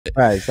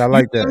Nice. I You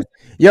like know? that.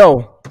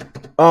 Yo,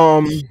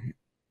 um,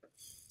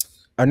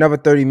 another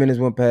 30 minutes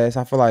went past.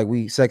 I feel like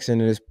we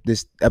sectioned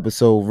this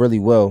episode really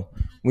well.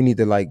 We need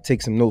to like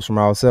take some notes from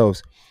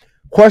ourselves.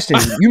 Question: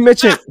 you Go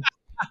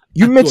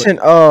ahead. mentioned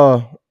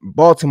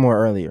Baltimore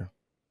earlier.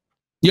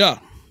 Yeah.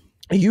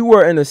 You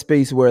were in a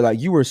space where like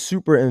you were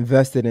super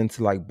invested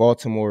into like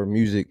Baltimore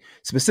music,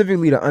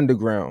 specifically the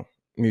underground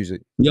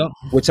music, Yeah.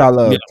 which I Yeah.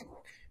 loved.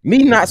 Me,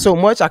 not so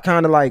much. I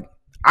kind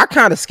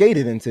of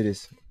skated into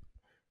this,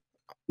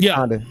 Yeah.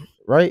 kind of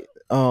right.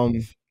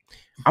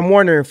 I'm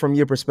wondering from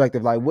your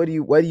perspective, like, where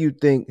do you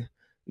think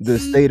the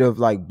state of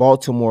like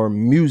Baltimore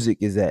music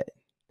is at,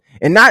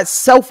 and not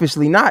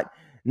selfishly, not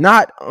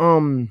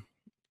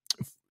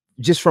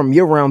just from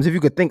your realms. If you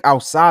could think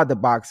outside the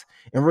box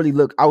and really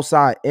look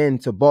outside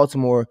into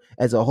Baltimore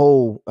as a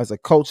whole, as a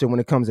culture when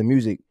it comes to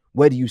music,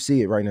 where do you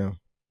see it right now?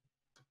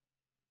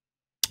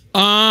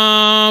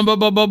 Bu-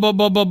 bu- bu- bu-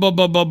 bu- bu- bu-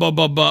 bu- bu- bu-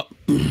 bu-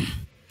 bu-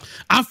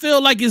 I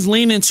feel like it's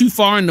leaning too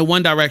far into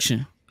one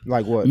direction,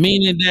 Like what?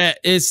 meaning that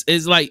it's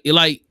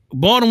like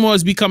Baltimore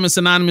is becoming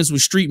synonymous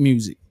with street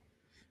music.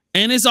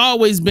 And it's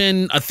always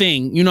been a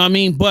thing, you know what I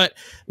mean? But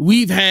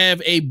we've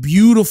have a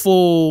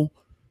beautiful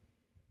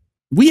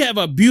we have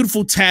a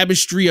beautiful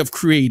tapestry of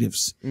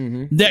creatives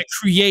Mm-hmm. that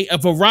create a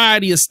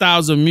variety of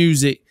styles of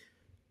music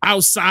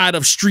outside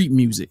of street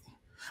music.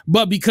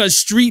 But because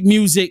street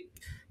music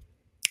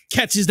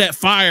catches that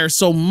fire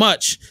so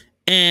much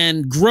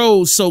and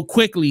grows so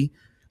quickly,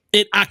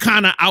 it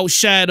kind of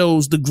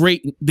outshadows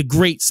the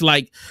greats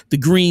like the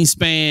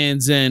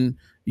Greenspans and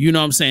you know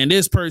what I'm saying,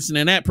 this person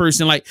and that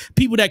person, like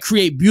people that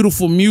create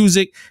beautiful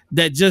music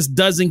that just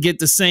doesn't get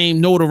the same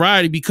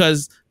notoriety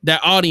because that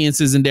audience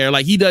isn't there.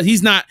 Like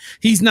he's not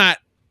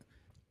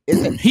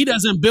Isn't he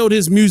doesn't build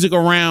his music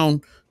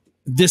around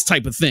this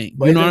type of thing.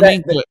 but You know what I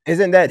mean? But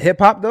isn't that hip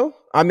hop though?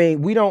 I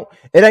mean, we don't.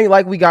 It ain't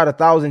like we got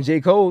 1,000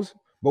 J Cole's,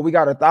 but we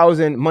got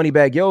 1,000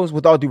 Moneybag Yo's.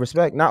 With all due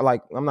respect, not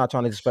like I'm not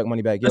trying to disrespect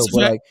Moneybag Yo, that's a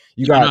but fact. like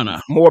you No, got no,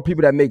 no. more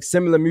people that make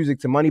similar music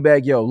to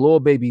Moneybag Yo, Lil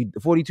Baby,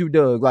 42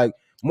 Doug. Like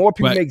more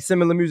people Right. make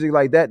similar music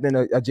like that than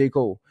a J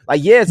Cole.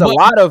 Like yeah, it's a But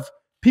lot of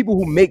people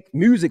who make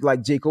music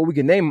like J Cole. We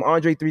can name them.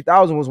 Andre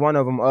 3000 was one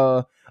of them.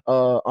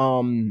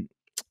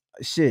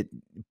 Shit.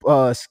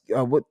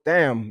 What?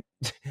 Damn.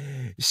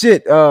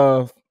 Shit.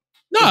 no,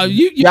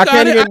 you Yeah, I got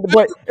can't it. even.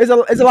 But it's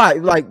a lot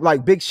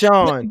like Big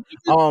Sean.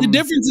 The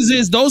difference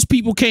is those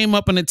people came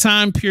up in a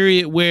time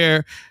period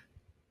where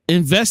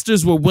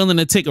investors were willing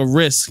to take a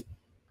risk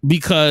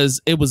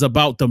because it was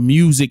about the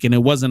music and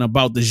it wasn't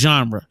about the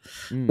genre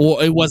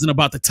or it wasn't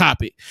about the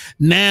topic.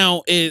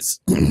 Now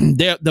it's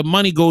the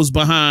money goes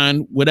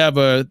behind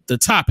whatever the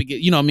topic is.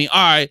 You know what I mean?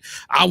 All right,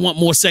 I want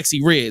more sexy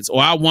reds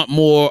or I want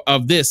more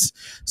of this.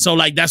 So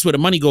like that's where the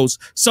money goes.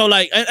 So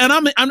like and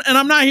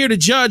I'm not here to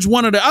judge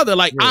one or the other.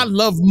 Like Yeah. I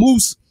love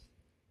Moose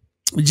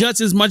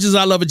just as much as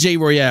I love a J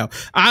Royale.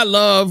 I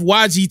love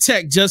YG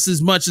Tech just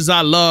as much as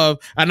I love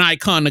an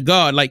Icon to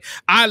God. Like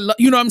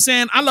you know what I'm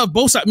saying? I love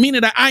both sides,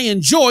 meaning that I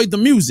enjoy the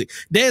music.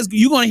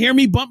 You're gonna hear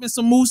me bumping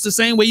some Moose the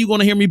same way you're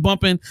gonna hear me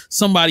bumping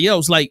somebody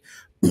else. Like,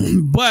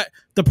 but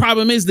the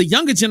problem is the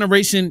younger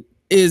generation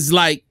is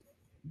like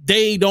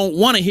they don't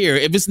want to hear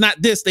it. If it's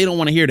not this, they don't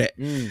want to hear that.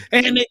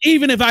 And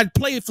even if I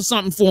play it for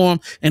something for them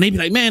and they be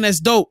like, man, that's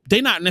dope,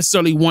 they not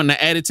necessarily wanting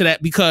to add it to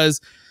that because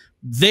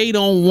they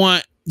don't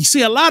want. You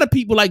see, a lot of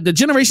people, like the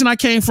generation I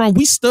came from,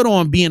 we stood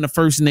on being the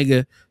first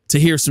nigga to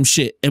hear some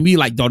shit. And we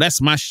like, that's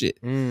my shit.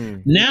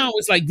 Now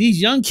it's like these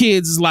young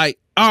kids is like,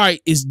 all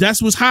right, that's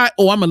what's hot.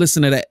 Oh, I'm going to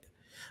listen to that.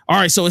 All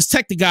right, so it's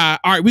Tech the guy.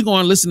 All right, we're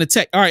going to listen to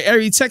Tech. All right,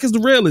 every Tech is the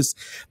realest.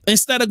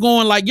 Instead of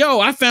going like, yo,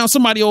 I found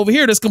somebody over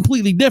here that's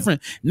completely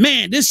different.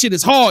 Man, this shit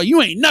is hard.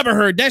 You ain't never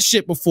heard that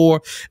shit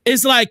before.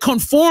 It's like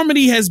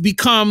conformity has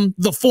become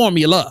the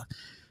formula.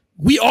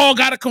 We all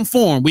gotta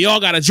conform. We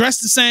all gotta dress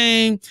the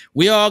same.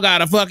 We all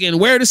gotta fucking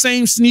wear the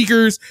same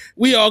sneakers.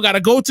 We all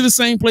gotta go to the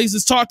same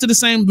places, talk to the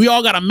same. We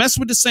all gotta mess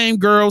with the same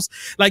girls.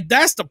 Like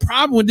that's the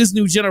problem with this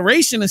new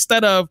generation.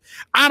 Instead of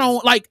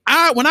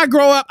when I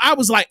grow up, I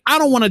was like, I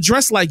don't want to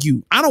dress like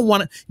you. I don't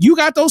want to. You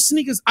got those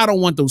sneakers. I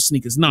don't want those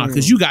sneakers. Nah,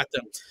 because you got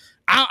them.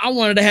 I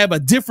wanted to have a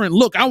different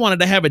look. I wanted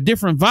to have a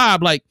different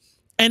vibe. Like.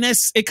 And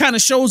it kind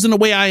of shows in the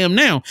way I am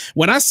now.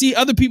 When I see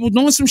other people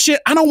doing some shit,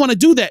 I don't want to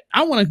do that.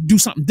 I want to do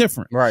something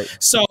different. Right.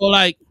 So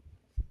like,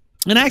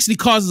 it actually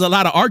causes a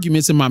lot of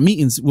arguments in my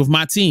meetings with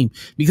my team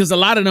because a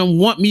lot of them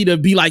want me to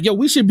be like, yo,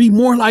 we should be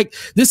more like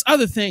this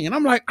other thing. And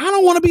I'm like, I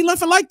don't want to be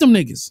nothing like them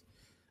niggas.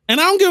 And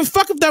I don't give a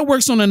fuck if that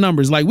works on the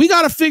numbers. Like, we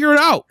got to figure it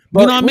out.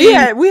 But you know what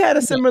I mean? We had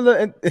a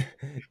similar,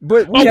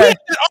 but we had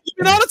that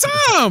argument all the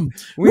time.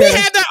 We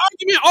had that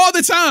argument all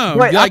the time.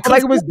 Right,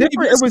 like it was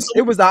different.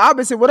 It was the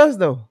opposite with us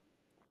though.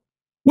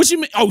 What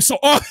you mean? Oh, so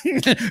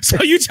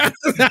you trying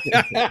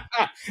to,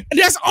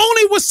 that's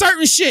only with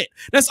certain shit.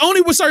 That's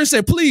only with certain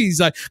shit. Please,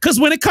 like, because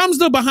when it comes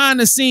to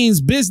behind the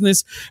scenes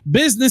business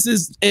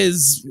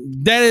is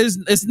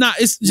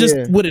it's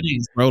just what it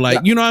is, bro. Like,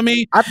 you know what I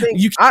mean? I think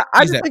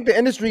I just think the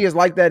industry is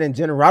like that in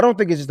general. I don't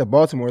think it's just a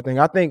Baltimore thing.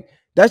 I think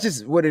That's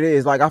just what it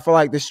is. Like I feel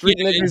like the street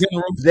Yeah, in niggas,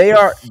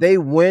 general. they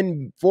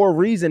win for a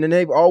reason, and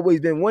they've always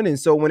been winning.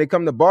 So when it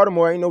come to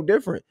Baltimore, ain't no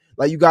different.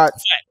 Like you got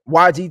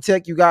YG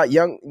Tech, you got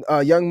Young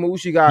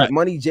Moose, you got Right,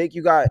 Money Jake,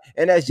 you got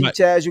NSG right,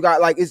 Chaz, you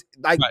got like it's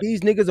like right.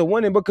 these niggas are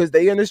winning because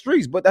they in the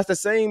streets. But that's the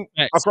same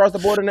Facts. across the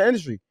board in the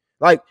industry.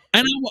 Like,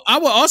 And I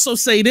will also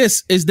say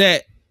this is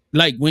that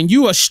like when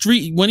you are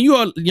street, when you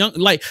are young,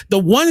 like the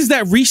ones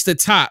that reach the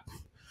top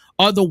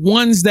are the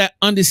ones that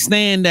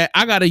understand that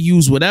I got to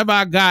use whatever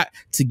I got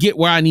to get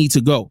where I need to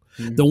go.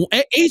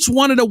 Each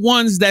one of the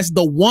ones that's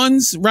the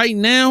ones right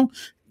now,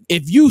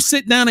 if you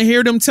sit down and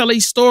hear them tell a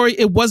story,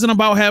 it wasn't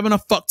about having a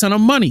fuck ton of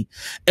money.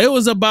 It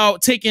was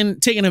about taking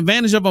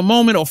advantage of a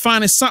moment or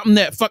finding something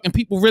that fucking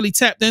people really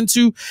tapped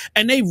into,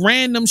 and they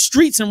ran them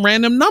streets and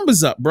ran them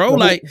numbers up, bro.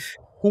 Like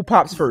who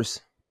pops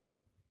first?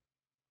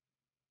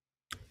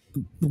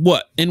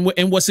 what? In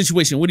what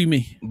situation? What do you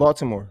mean?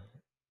 Baltimore.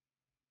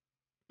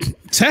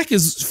 Tech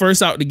is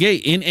first out the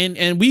gate,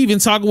 and we even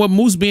talking with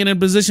Moose being in a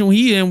position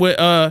he in with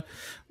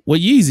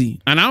Yeezy,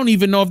 and I don't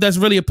even know if that's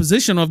really a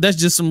position or if that's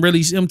just some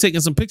really him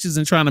taking some pictures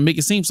and trying to make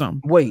it seem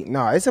something. Wait,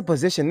 no, it's a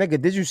position, nigga.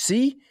 Did you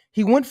see?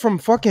 He went from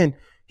fucking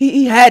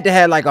he had to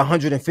have like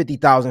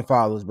 150,000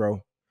 followers,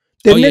 bro.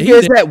 The nigga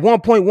is at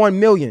 1.1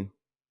 million.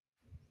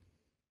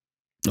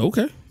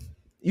 Okay,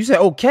 you said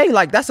okay,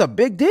 like that's a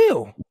big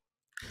deal.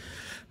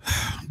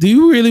 Do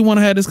you really want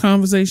to have this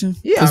conversation?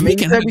 Yeah, I mean,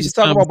 we should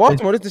talk about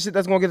Baltimore. This is the shit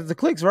that's gonna get us the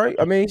clicks, right?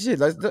 I mean, shit,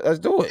 let's do it. It's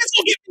gonna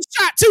get me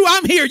shot too.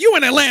 I'm here. You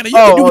in Atlanta? You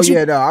can do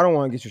yeah, no, I don't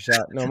want to get you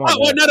shot. No, no,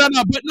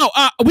 but no,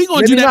 we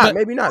gonna maybe do that. Not,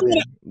 maybe not.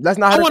 Let's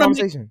not have a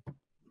conversation.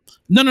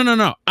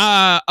 No.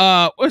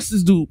 What's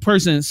this dude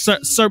person?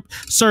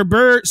 Sir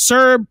Brewer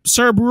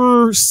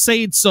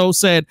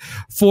said,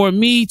 for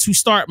me to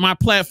start my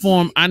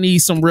platform, I need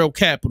some real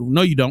capital.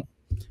 No, you don't.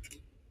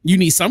 You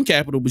need some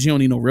capital, but you don't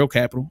need no real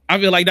capital. I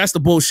feel like that's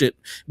the bullshit.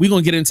 We're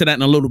gonna get into that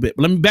in a little bit.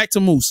 But let me back to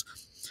Moose.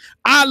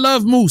 I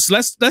love Moose.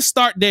 Let's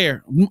start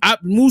there.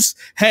 Moose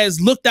has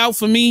looked out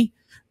for me.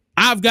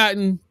 I've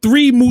gotten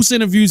 3 Moose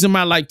interviews in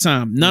my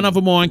lifetime. None of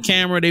them are on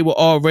camera. They were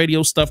all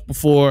radio stuff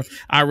before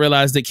I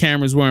realized that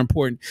cameras were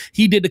important.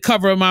 He did the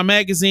cover of my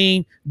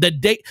magazine. The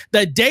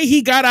day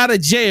he got out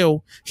of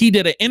jail, he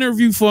did an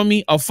interview for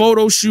me, a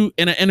photo shoot,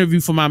 and an interview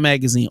for my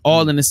magazine,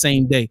 all in the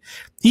same day.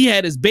 He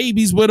had his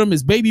babies with him,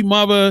 his baby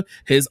mother,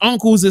 his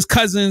uncles, his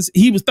cousins.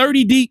 He was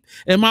 30 deep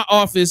in my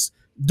office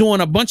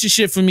doing a bunch of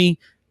shit for me.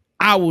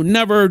 I will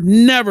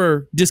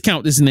never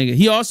discount this nigga.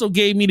 He also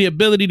gave me the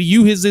ability to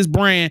use his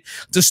brand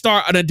to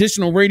start an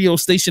additional radio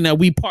station that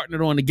we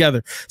partnered on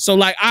together. So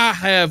like I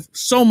have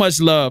so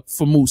much love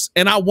for Moose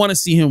and I want to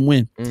see him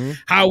win.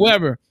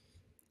 However,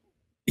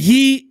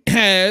 he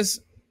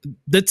has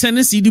the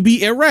tendency to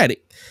be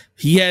erratic.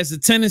 He has the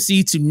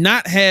tendency to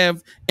not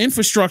have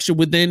infrastructure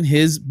within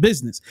his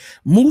business.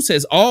 Moose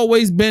has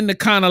always been the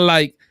kind of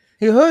like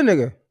he a hood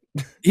nigga.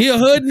 He a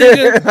hood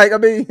nigga. Like I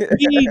mean,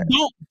 he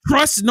don't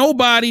trust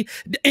nobody,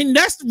 and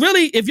that's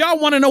really if y'all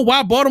want to know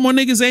why Baltimore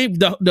niggas ain't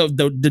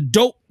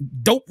the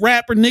dope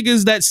rapper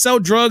niggas that sell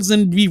drugs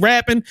and be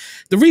rapping.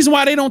 The reason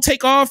why they don't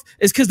take off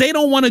is because they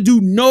don't want to do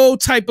no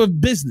type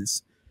of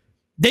business.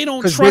 They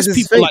don't trust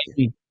people like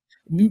me.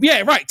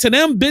 Yeah, right. To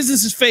them,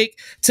 business is fake.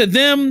 To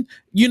them,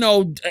 you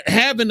know,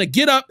 having to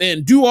get up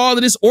and do all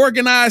of this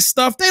organized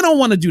stuff, they don't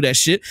want to do that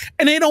shit,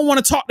 and they don't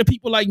want to talk to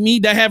people like me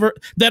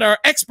that are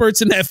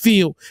experts in that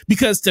field.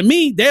 Because to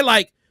me, they're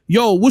like,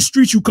 "Yo, what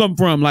street you come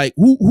from? Like,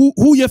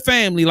 who your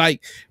family?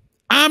 Like,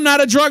 I'm not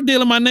a drug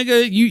dealer, my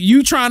nigga.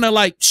 You trying to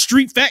like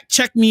street fact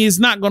check me is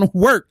not gonna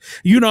work.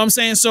 You know what I'm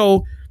saying?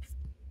 So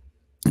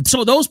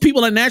those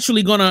people are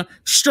naturally gonna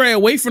stray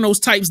away from those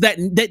types that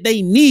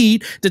they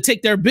need to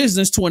take their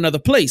business to another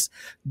place.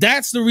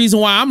 That's the reason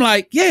why I'm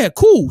like, yeah,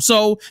 cool.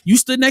 So you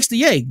stood next to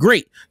Ye,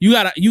 great. You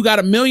got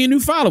a million new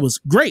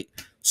followers, great.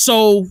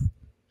 So,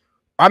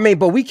 I mean,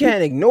 but we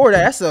can't ignore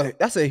that.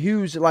 That's a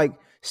huge like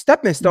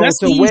stepping stone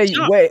to where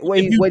you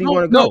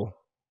want to go.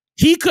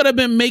 He could have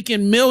been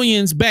making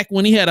millions back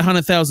when he had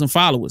 100,000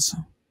 followers.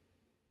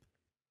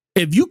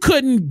 If you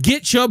couldn't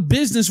get your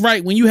business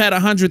right when you had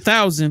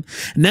 100,000,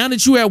 now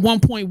that you're at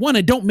 1.1,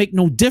 it don't make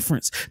no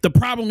difference. The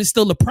problem is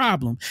still a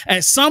problem.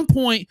 At some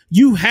point,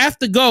 you have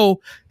to go,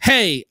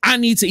 hey, I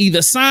need to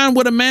either sign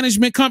with a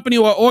management company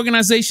or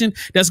organization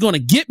that's going to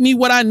get me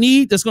what I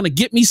need, that's going to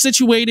get me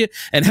situated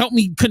and help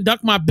me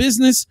conduct my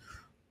business.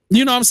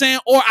 You know what I'm saying?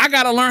 Or I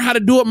got to learn how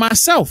to do it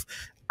myself.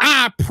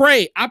 I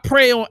pray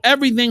on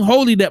everything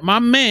holy that my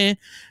man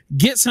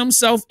gets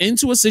himself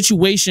into a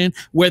situation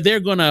where they're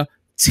going to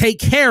take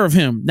care of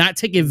him, not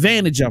take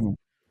advantage of him.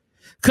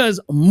 Because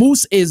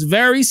Moose is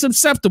very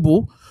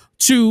susceptible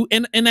to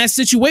in that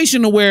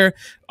situation where,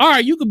 all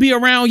right, you could be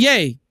around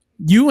Ye.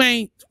 You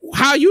ain't,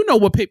 how you know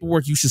what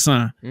paperwork you should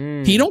sign?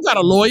 He don't got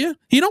a lawyer.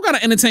 He don't got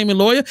an entertainment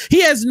lawyer.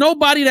 He has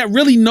nobody that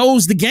really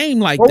knows the game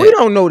like that. We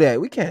don't know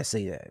that. We can't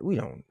say that. We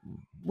don't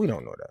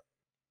know that.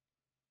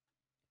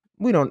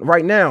 We don't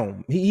right now.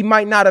 He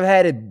might not have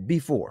had it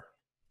before.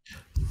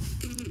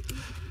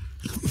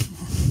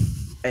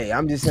 Hey,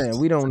 I'm just saying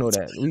we don't know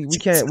that. We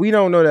can't. We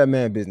don't know that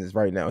man business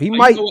right now. He Like, you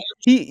might. know what?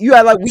 You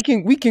act like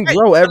we can Hey,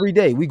 grow every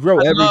day. We grow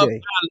I every love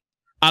day.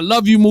 I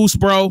love you, Moose,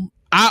 bro.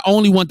 I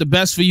only want the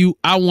best for you.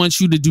 I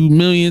want you to do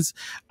millions.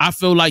 I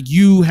feel like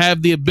you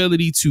have the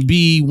ability to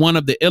be one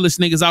of the illest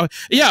niggas out.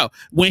 Yo,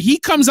 when he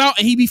comes out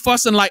and he be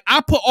fussing like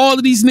I put all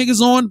of these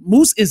niggas on,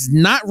 Moose is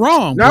not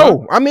wrong, bro.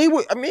 No, I mean,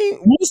 Moose put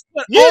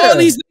all yeah,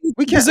 these niggas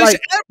we in can't position.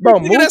 like, Every bro.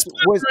 nigga that's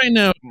popping right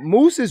now.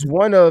 Moose is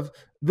one of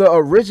the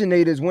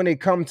originators when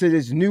it comes to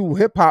this new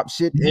hip hop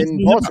shit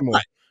in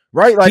Baltimore,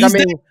 right? Like, I He's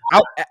there. mean,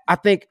 I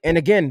think, and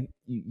again,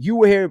 you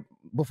were here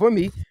before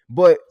me,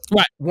 but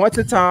Right. once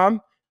a time,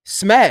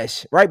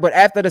 Smash, right? But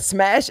after the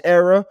Smash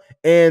era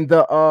and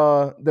the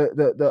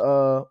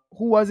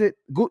who was it?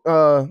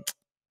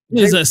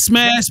 There's a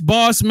Smash,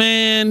 Boss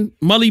Man,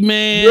 Mully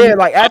Man. Yeah,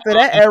 like after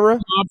that era,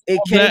 it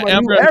came a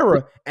new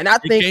era, and I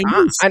think,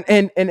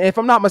 and if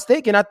I'm not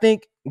mistaken, I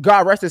think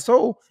God rest his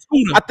soul,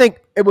 Scooter. I think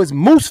it was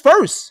Moose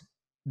first,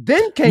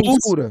 then came Moose,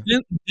 Scooter,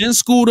 then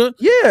Scooter,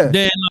 yeah,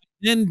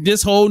 then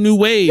this whole new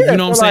wave. yeah. You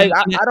know So what I'm like,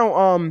 saying? I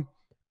don't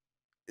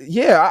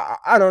yeah,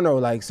 I don't know,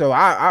 like, so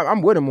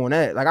I'm with him on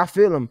that, like I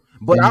feel him,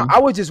 but I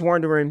was just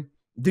wondering,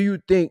 do you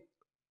think?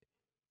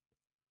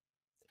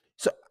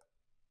 So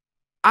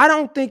I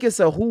don't think it's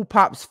a who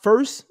pops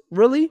first,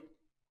 really.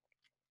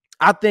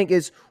 I think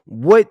it's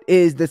what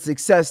is the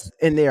success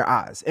in their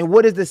eyes, and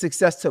what is the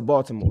success to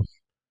Baltimore.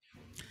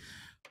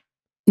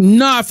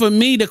 Nah, for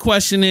me, the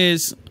question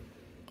is,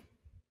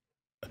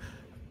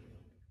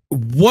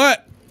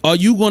 what are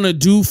you gonna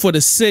do for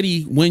the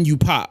city when you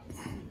pop?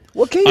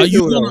 What can you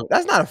do though?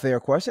 That's not a fair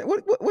question.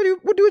 What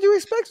do you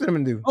expect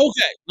them to do?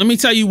 Okay, let me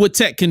tell you what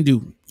Tech can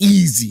do.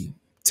 Easy.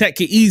 Tech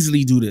can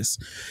easily do this.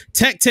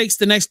 Tech takes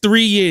the next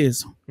 3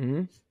 years.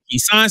 He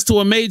signs to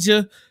a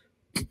major.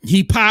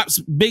 He pops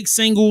big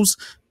singles,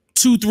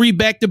 2-3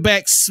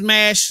 back-to-back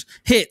smash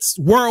hits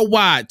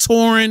worldwide,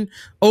 touring,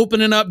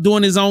 opening up,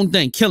 doing his own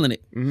thing, killing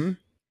it.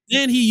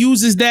 Then he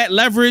uses that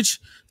leverage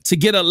to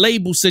get a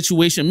label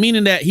situation,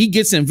 meaning that he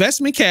gets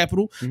investment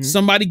capital.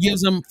 Somebody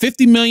gives him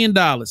 $50 million.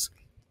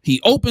 He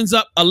opens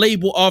up a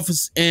label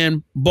office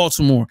in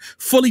Baltimore,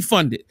 fully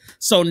funded.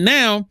 So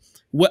now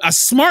what a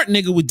smart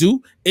nigga would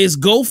do is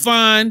go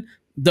find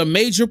the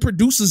major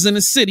producers in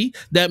the city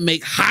that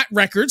make hot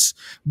records,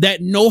 that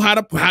know how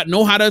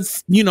to,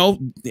 you know,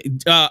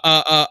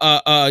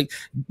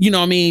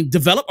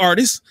 develop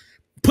artists,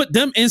 put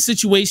them in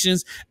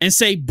situations and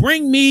say,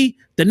 bring me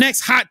the next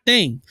hot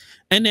thing.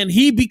 And then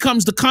he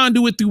becomes the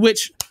conduit through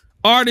which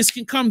artists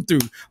can come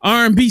through,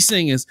 R&B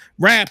singers,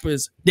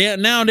 rappers.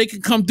 Now they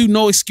can come through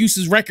No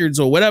Excuses Records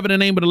or whatever the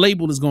name of the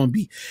label is going to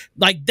be.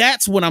 Like,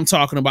 that's what I'm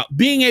talking about.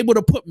 Being able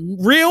to put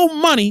real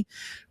money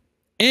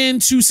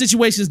into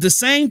situations. The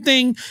same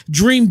thing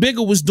Dream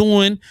Bigger was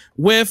doing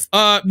with,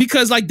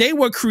 because like they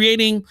were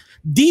creating,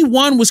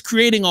 D1 was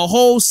creating a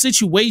whole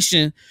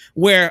situation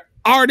where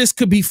artists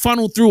could be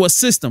funneled through a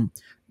system.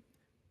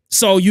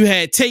 So you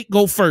had Tate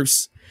go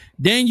first.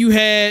 Then you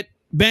had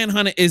Band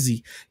Hunter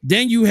Izzy.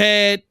 Then you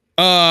had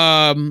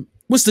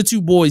what's the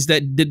two boys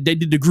that they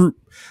did the group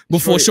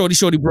before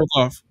Shorty broke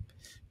off?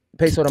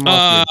 Peso the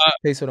Mafia.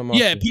 Peso the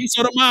Mafia. Yeah,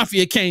 Peso the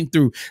Mafia came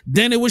through.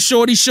 Then it was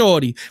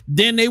Shorty.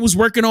 Then they was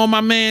working on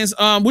my man's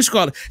what you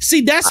call it.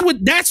 See, that's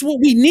what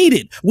we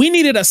needed. We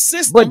needed a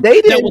system. But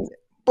they didn't.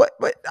 But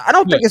I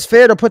don't think it's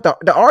fair to put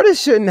the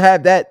artist shouldn't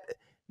have that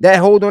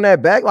hold on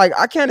that back. Like,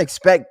 I can't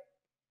expect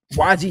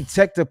YG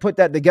Tech to put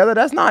that together.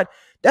 That's not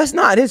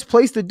his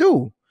place to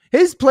do.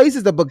 His place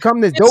is to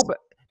become this dope,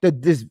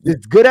 this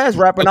good ass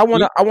rapper. And I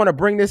want to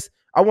bring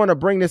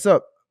this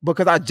up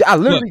because I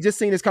literally just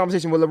seen this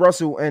conversation with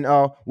LaRussell and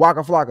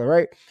Waka Flocka,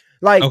 right?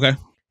 Like, okay.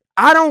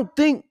 I don't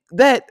think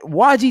that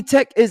YG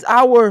Tech is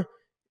our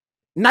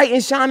knight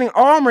in shining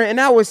armor and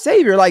our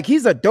savior. Like,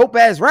 he's a dope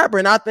ass rapper,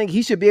 and I think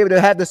he should be able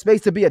to have the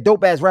space to be a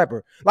dope ass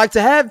rapper. Like,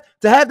 to have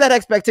that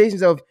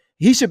expectations of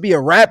he should be a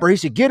rapper, he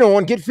should get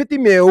 50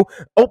 mil,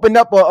 open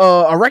up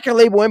a record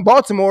label in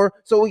Baltimore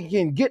so he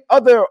can get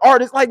other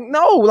artists. Like,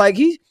 no, like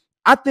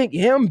I think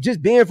him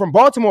just being from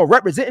Baltimore,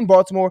 representing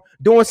Baltimore,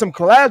 doing some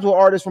collabs with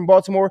artists from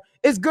Baltimore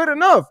is good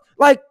enough.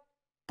 Like,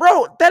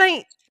 bro, that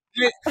ain't.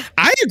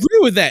 I agree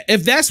with that.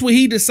 If that's what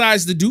he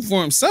decides to do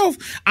for himself,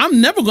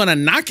 I'm never going to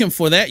knock him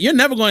for that. You're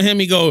never going to hear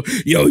me go,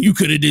 yo, you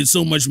could have did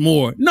so much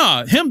more.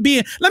 No, let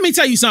me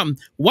tell you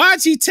something.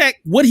 YG Tech,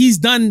 what he's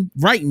done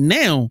right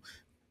now,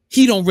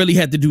 he don't really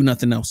have to do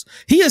nothing else.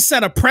 He has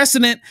set a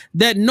precedent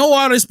that no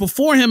artist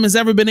before him has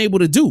ever been able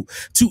to do,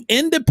 to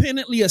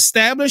independently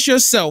establish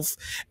yourself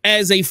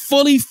as a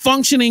fully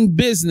functioning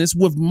business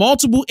with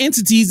multiple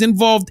entities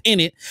involved in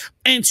it,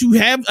 and to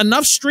have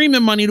enough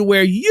streaming money to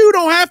where you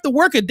don't have to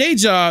work a day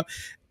job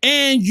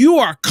and you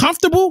are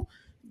comfortable.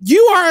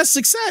 You are a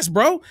success,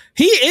 bro.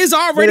 He is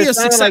already a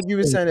success. Like you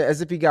were saying it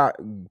as if he got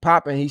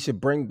popping, he should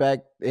bring back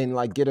and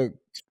like get a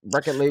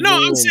record label. No,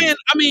 I'm saying,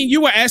 I mean,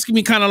 you were asking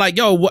me kind of like,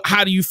 yo,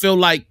 how do you feel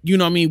like, you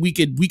know what I mean, we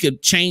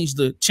could change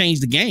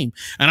the game.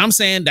 And I'm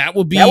saying that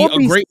would be a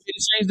great way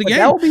to change the game.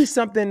 That would be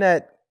something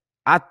that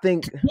I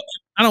think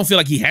I don't feel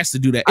like he has to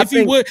do that. I If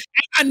he would,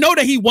 I know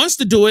that he wants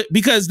to do it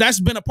because that's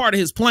been a part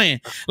of his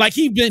plan. Like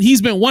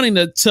he's been wanting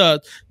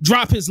to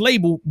drop his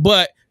label,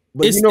 but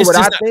you know what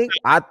I think?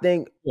 I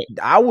think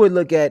I would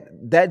look at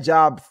that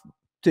job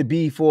to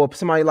be for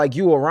somebody like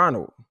you or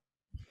Ronald.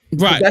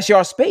 Right. That's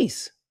your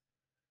space.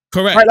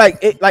 Correct.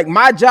 Right? Like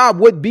my job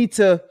would be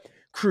to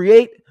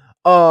create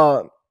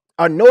a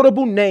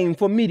notable name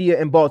for media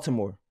in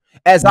Baltimore.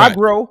 As I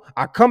grow,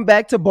 I come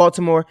back to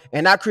Baltimore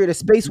and I create a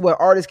space where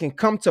artists can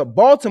come to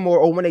Baltimore,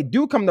 or when they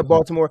do come to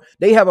Baltimore,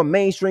 they have a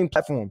mainstream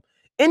platform.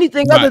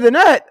 Anything other than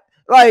that,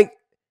 like,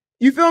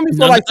 you feel me?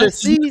 So like to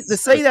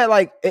say that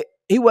like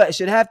he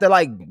should have to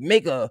like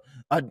make a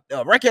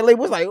record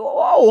label, was like,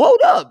 oh,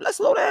 hold up, let's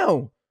slow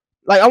down.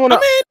 Like I want to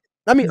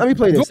let me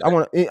play this. I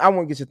want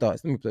to get your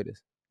thoughts. Let me play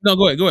this. No,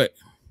 go ahead.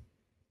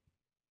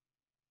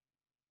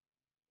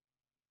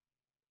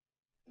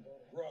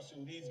 Ross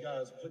and these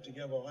guys put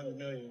together 100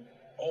 million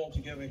all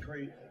together and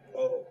create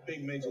a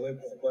big major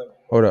label for Black.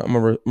 Hold up, I'm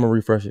gonna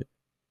refresh it.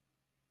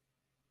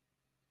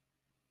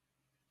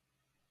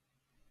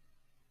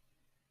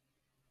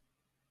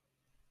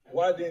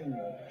 Why didn't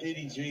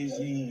Diddy,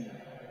 Jay-Z,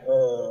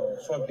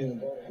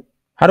 fucking?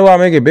 How do I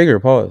make it bigger?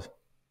 Pause.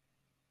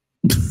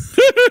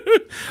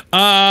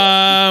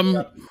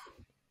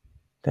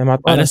 Damn,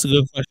 that's a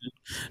good question.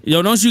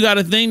 Yo, don't you got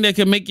a thing that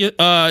can make you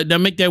that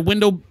make that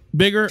window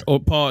bigger? Or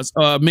pause,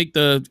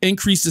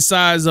 increase the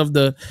size of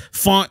the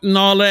font and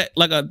all that,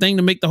 like a thing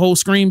to make the whole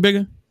screen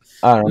bigger?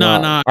 I don't know.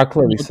 Nah. I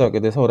clearly suck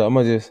at this. Hold up, I'm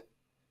gonna just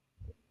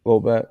go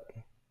back.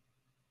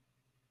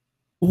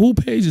 Who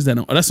page is that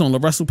on? Oh, that's on the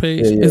Russell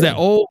page. Yeah. Is that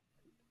old?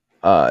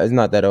 It's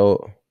not that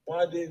old.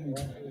 Why didn't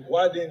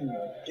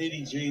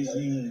Diddy,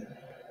 Jay-Z,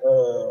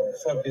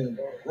 fucking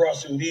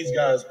Ross and these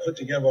guys put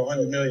together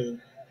 100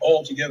 million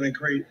all together and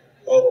create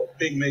a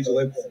big major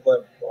label for Black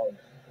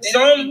artists?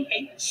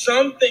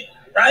 Something,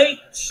 right?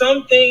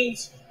 Some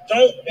things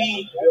don't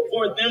be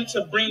for them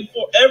to bring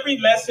for. Every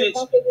message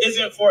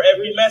isn't for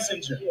every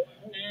messenger.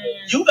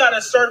 You got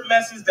a certain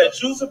message that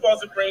you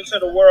supposed to bring to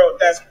the world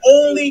that's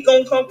only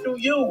gonna come through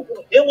you.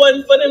 It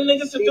wasn't for them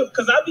niggas to do.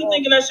 Cause I be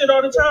thinking that shit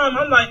all the time.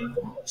 I'm like,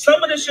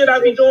 some of the shit I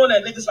be doing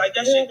that niggas like,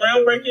 that shit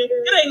groundbreaking.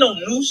 It ain't no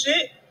new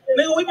shit.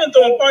 Nigga, we been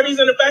throwing parties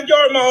in the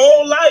backyard my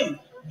whole life.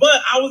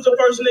 But I was the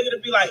first nigga to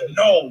be like,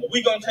 no,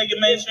 we gonna take it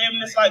mainstream.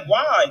 And it's like,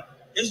 why?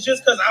 It's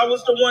just because I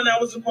was the one that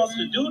was supposed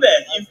to do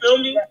that. You feel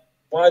me?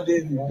 Why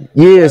didn't?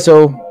 Yeah,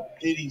 so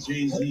Diddy,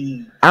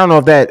 Jay-Z, I don't know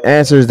if that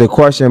answers the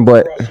question,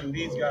 but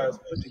these guys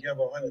put together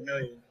 100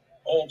 million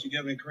all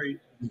together and create.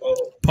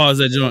 Pause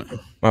that joint.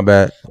 My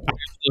bad.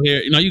 Still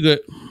here. No, you good.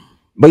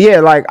 But yeah,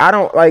 like I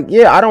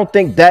don't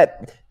think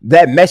that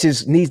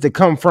message needs to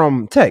come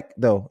from Tech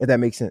though, if that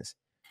makes sense.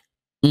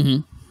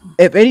 Mm-hmm.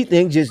 If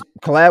anything, just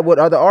collab with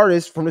other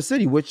artists from the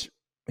city, which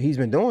he's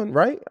been doing,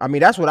 right? I mean,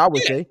 that's what I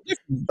would say.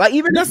 Like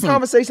even this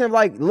conversation of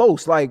like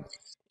Los, like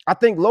I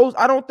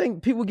don't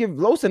think people give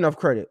Los enough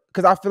credit,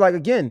 because I feel like,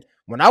 again,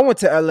 when I went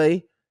to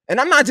LA, and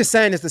I'm not just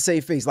saying this to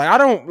save face, like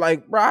I'm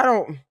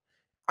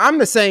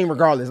the same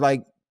regardless.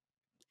 Like,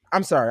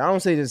 I'm sorry, I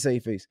don't say this to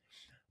save face,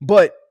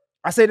 but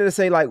I say that to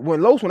say, like,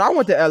 when I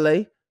went to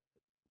LA,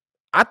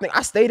 I think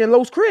I stayed in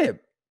Los' crib.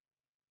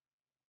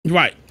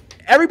 Right.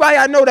 Everybody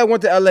I know that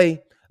went to LA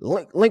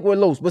link with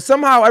Los, but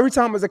somehow every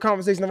time there's a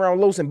conversation around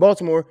Los in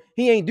Baltimore,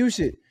 he ain't do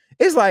shit.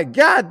 It's like,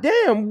 God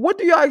damn, what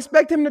do y'all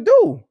expect him to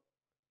do?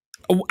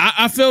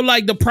 I feel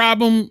like the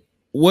problem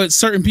with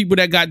certain people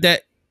that got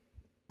that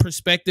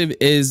perspective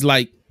is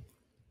like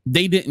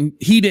he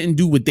didn't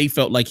do what they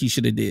felt like he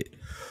should have did,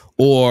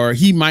 or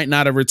he might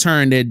not have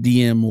returned that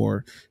DM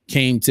or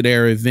came to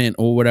their event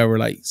or whatever.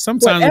 Like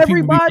sometimes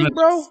everybody,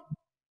 bro.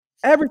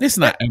 It's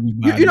not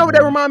everybody. You know what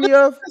that remind me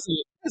of?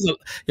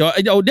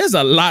 There's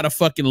a lot of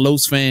fucking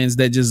Los fans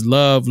that just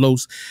love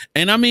Los,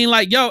 and I mean,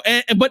 like,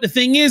 but the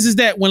thing is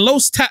that when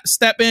Los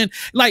step in,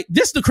 like,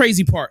 this the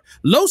crazy part.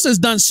 Los has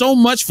done so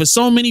much for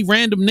so many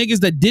random niggas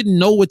that didn't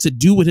know what to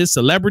do with his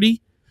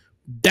celebrity.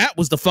 That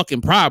was the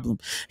fucking problem.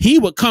 He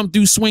would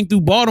swing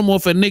through Baltimore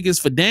for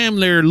niggas for damn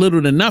near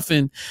little to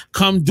nothing.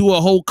 Come do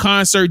a whole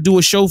concert, do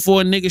a show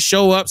for a nigga,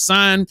 show up,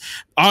 sign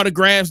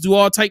autographs, do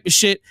all type of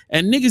shit.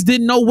 And niggas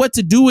didn't know what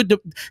to do with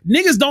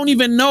niggas don't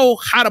even know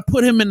how to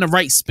put him in the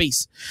right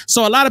space.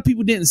 So a lot of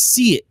people didn't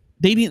see it.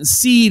 They didn't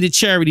see the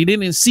charity. They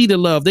didn't see the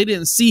love. They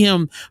didn't see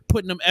him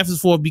putting them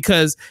efforts forth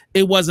because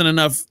it wasn't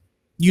enough,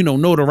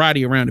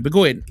 notoriety around it. But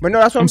go ahead. But no,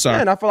 that's what I'm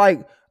saying. I feel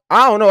like,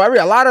 I don't know.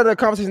 A lot of the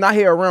conversations I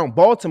hear around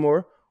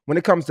Baltimore, when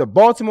it comes to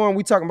Baltimore and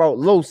we talking about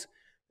Los,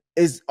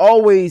 is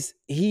always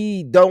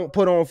he don't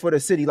put on for the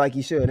city like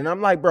he should. And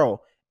I'm like,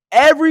 bro,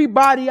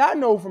 everybody I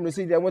know from the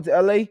city that went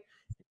to LA,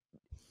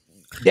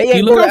 they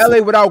ain't go to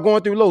LA without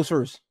going through Los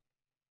first.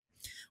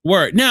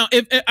 Word. Now,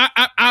 if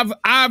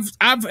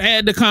I've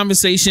had the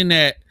conversation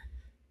that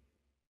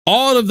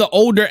all of the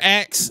older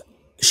acts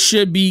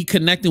should be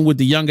connecting with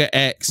the younger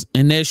acts,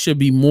 and there should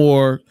be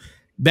more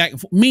back,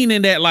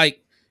 meaning that, like,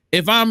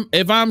 if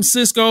I'm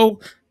Cisco,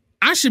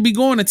 I should be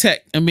going to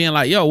Tech and being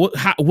like, yo,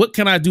 what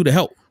can I do to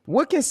help?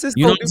 What can Cisco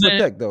do for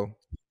Tech though?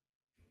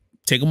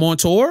 Take them on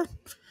tour,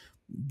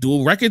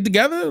 do a record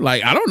together.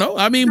 Like, I don't know.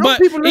 I mean, but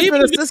people listening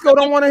even to Cisco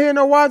don't want to hear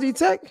no YG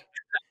Tech.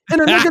 And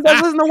the niggas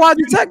that listen to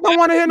YG Tech don't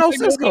want to hear no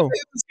Cisco.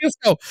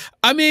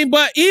 I mean,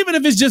 but even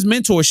if it's just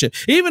mentorship,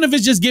 even if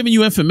it's just giving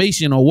you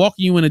information or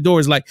walking you in the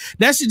doors, like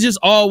that should just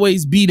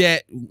always be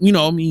that, you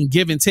know, I mean,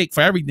 give and take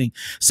for everything.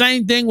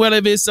 Same thing, whether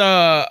if it's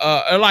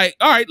like,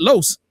 all right,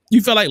 Los,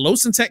 you feel like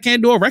Los and Tech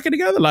can't do a record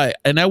together, like,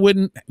 and that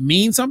wouldn't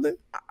mean something?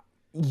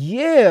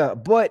 Yeah,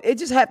 but it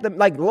just happened.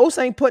 Like Los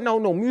ain't putting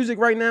out no music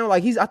right now.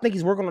 Like I think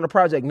he's working on a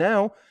project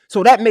now,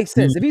 so that makes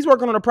sense. If he's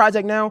working on a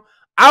project now,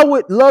 I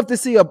would love to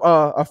see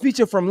a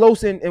feature from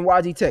Los and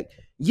YG Tech.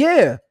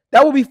 Yeah,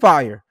 that would be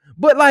fire.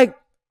 But like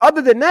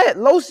other than that,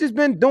 Los just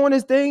been doing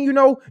his thing, you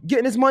know,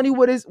 getting his money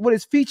with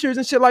his features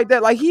and shit like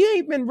that. Like he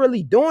ain't been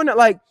really doing it.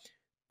 Like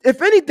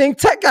if anything,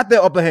 Tech got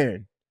the upper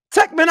hand.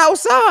 Tech been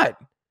outside.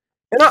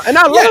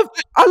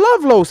 I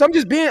love Los.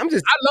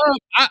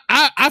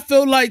 I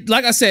feel like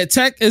I said,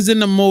 Tech is in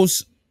the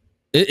most,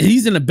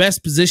 he's in the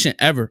best position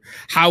ever.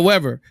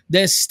 However,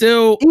 there's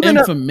still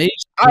information.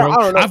 I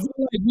don't know. I feel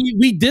like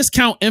we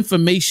discount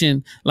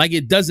information like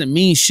it doesn't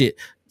mean shit.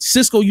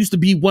 Cisco used to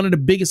be one of the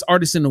biggest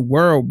artists in the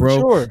world, bro.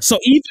 Sure. So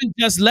even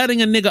just letting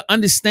a nigga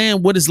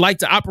understand what it's like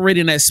to operate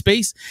in that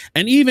space,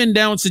 and even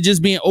down to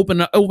just being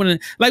open,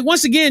 like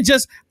once again,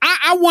 just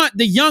I want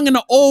the young and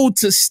the old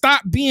to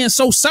stop being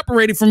so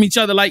separated from each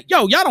other. Like,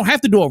 yo, y'all don't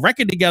have to do a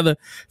record together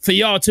for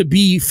y'all to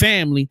be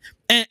family.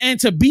 And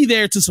to be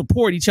there to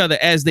support each other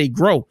as they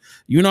grow.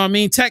 You know what I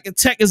mean? Tech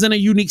is in a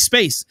unique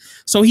space.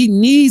 So he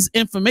needs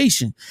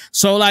information.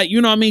 So like,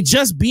 you know what I mean?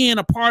 Just being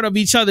a part of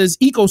each other's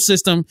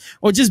ecosystem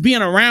or just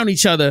being around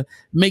each other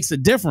makes a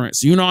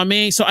difference. You know what I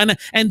mean? So,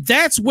 and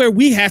that's where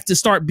we have to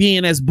start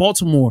being as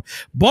Baltimore.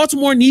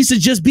 Baltimore needs to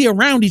just be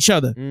around each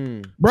other.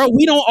 Bro,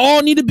 we don't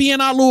all need to be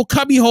in our little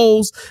cubby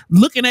holes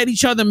looking at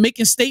each other,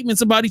 making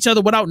statements about each other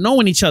without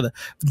knowing each other.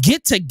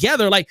 Get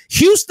together. Like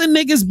Houston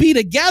niggas be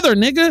together,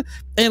 nigga.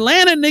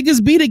 Atlanta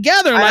niggas be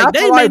together. Like I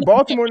feel like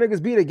Baltimore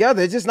niggas be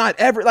together. It's just not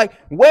like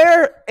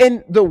where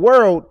in the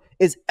world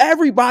is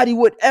everybody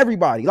with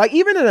everybody? Like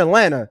even in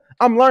Atlanta,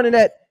 I'm learning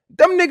that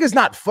them niggas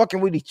not fucking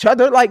with each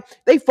other. Like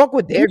they fuck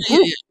with their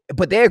group,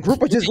 but their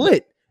group are just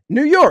lit.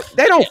 New York,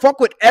 they don't fuck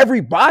with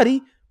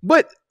everybody,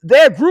 but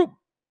their group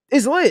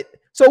is lit.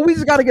 So we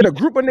just got to get a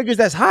group of niggas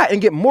that's hot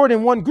and get more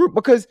than one group,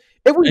 because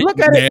if we look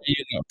at it,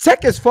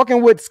 Tech is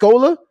fucking with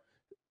Scola.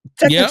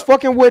 Tech is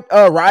fucking with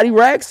Roddy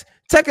Racks.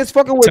 Tech is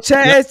fucking with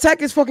Chaz.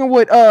 Tech is fucking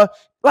with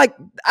like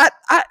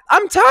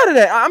I'm tired of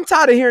that. I'm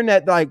tired of hearing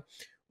that like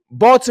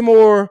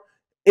Baltimore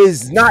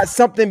is not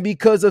something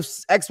because of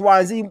X, Y,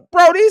 and Z.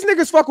 Bro, these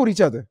niggas fuck with each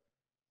other.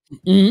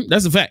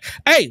 That's a fact.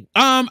 Hey,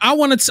 I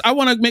want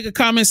to make a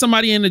comment.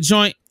 Somebody in the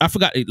joint, I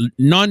forgot,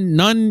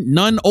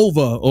 none over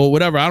or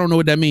whatever. I don't know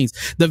what that means.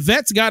 The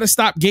vets got to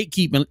stop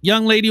gatekeeping.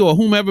 Young lady or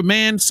whomever,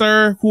 man,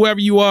 sir, whoever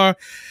you are.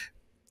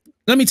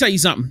 Let me tell you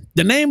something.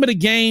 The name of the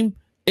game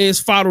is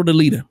follow the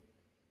leader.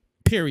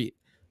 Period.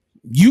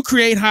 You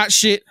create hot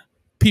shit,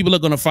 people are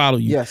gonna follow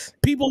you. Yes.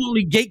 People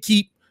only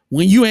gatekeep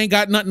when you ain't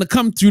got nothing to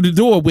come through the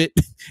door with,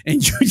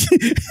 and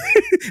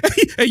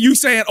you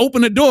saying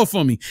open the door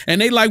for me, and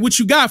they like what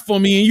you got for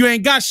me, and you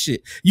ain't got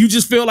shit. You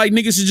just feel like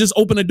niggas should just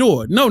open the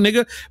door. No,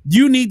 nigga,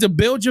 you need to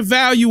build your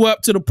value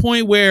up to the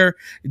point where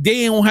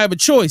they don't have a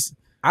choice.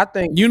 I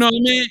think, you know what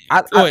I mean.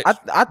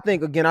 I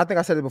think again. I think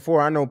I said it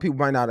before. I know people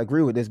might not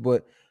agree with this,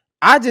 but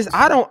I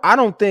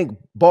don't think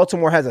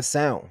Baltimore has a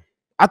sound.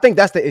 I think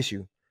that's the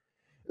issue.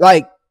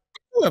 Like,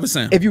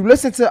 if you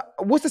listen to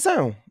what's the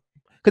sound?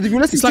 Because if you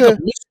listen to,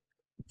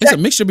 it's a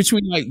mixture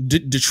between like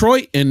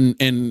Detroit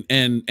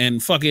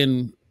and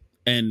fucking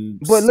and.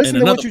 But listen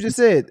to what you just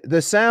said.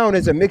 The sound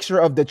is a mixture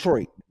of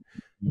Detroit.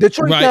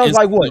 Detroit sounds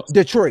like what?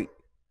 Detroit.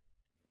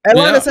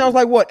 Atlanta sounds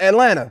like what?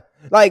 Atlanta.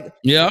 Like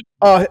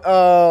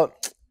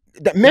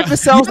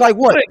Memphis sounds like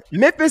what?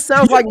 Memphis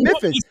sounds like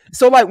Memphis.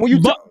 So like when you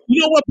know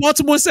what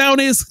Baltimore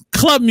sound is?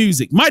 Club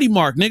music. Mighty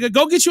Mark, nigga.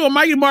 Go get you a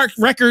Mighty Mark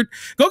record.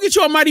 Go get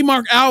you a Mighty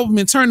Mark album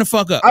and turn the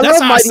fuck up. I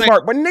love Mighty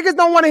Mark, but niggas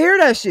don't want to hear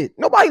that shit.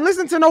 Nobody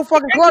listen to no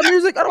fucking club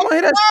music. I don't want to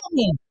hear that.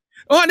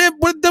 Oh,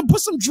 then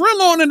put some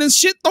drill on it and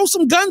shit. Throw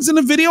some guns in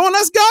the video and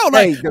let's go.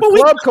 Like, hey, the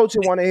club culture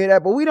want to hear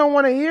that, but we don't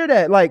want to hear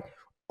that. Like,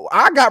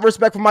 I got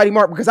respect for Mighty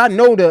Mark because I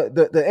know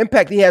the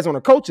impact he has on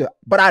the culture,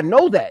 but I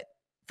know that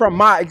from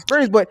my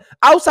experience. But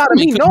outside of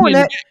me knowing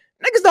that,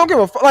 niggas don't give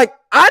a fuck. Like,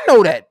 I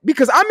know that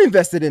because I'm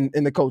invested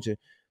in the culture.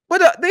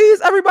 But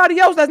everybody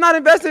else that's not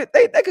invested,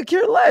 they could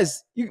care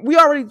less. We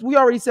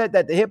already said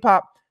that the hip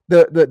hop,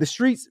 the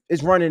streets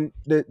is running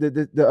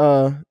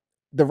the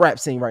rap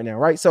scene right now,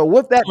 right? So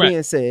with that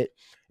being said,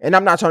 and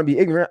I'm not trying to be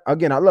ignorant.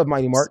 Again, I love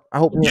Mighty Mark. I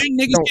hope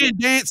niggas can't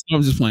dance. No,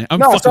 I'm just playing. I'm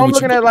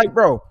looking at like,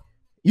 bro,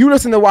 you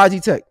listen to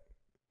YG Tech,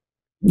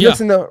 you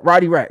listen to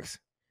Roddy Racks,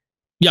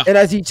 and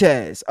NSG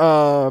Chaz,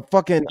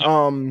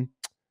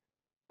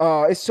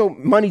 it's so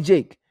Money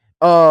Jake,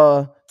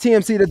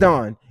 TMC the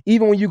Don.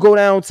 Even when you go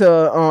down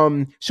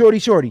to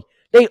Shorty,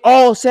 they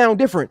all sound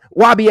different.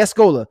 YB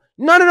Escola,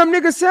 none of them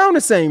niggas sound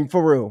the same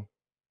for real.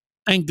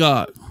 Thank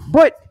God.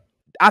 But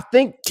I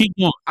think keep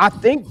going. I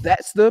think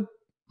that's the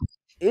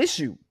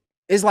issue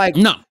it's like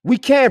No, we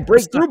can't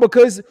break through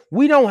because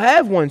we don't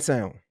have one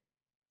sound.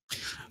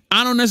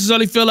 I don't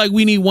necessarily feel like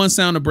we need one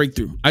sound to break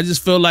through. I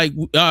just feel like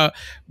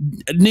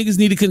niggas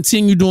need to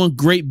continue doing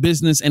great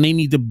business and they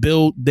need to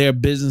build their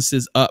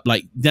businesses up.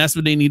 Like that's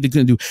what they need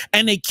to do.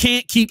 And they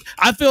can't keep,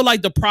 I feel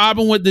like the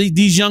problem with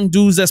these young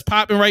dudes that's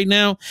popping right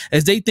now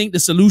is they think the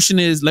solution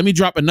is let me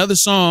drop another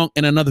song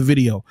and another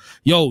video.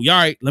 Yo, all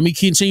right, let me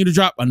continue to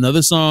drop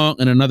another song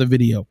and another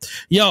video.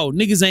 Yo,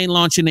 niggas ain't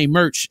launching a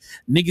merch.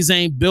 Niggas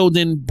ain't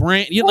building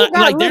brand. You know,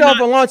 like they're not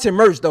launching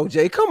merch though,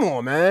 Jay. Come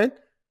on, man.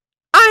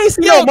 I ain't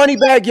see no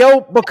Moneybag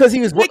Yo because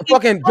he was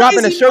fucking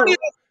dropping a shirt.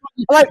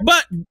 Like,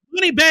 but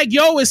Moneybag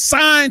Yo is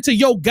signed to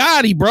Yo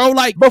Gotti, bro.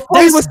 Like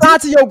before he was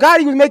signed to Yo Gotti,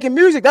 he was making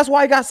music. That's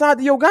why he got signed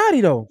to Yo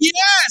Gotti, though. Yes,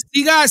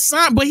 he got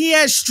signed, but he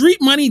had street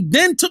money.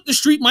 Then took the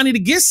street money to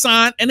get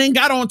signed, and then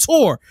got on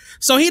tour.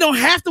 So he don't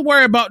have to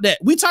worry about that.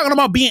 We talking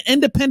about being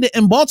independent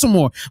in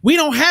Baltimore. We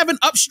don't have an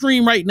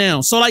upstream right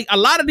now. So like a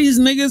lot of these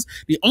niggas,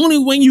 the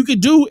only thing you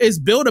could do is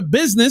build a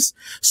business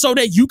so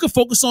that you can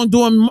focus on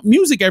doing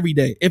music every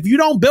day. If you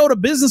don't build a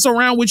business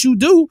around what you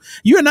do,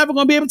 you're never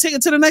gonna be able to take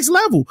it to the next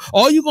level.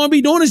 All you're gonna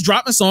be doing is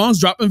dropping songs,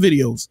 dropping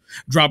videos,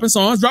 dropping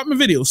songs, dropping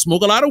videos,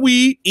 smoke a lot of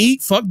weed,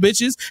 eat, fuck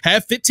bitches,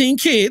 have 15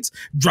 kids,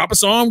 drop a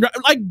song.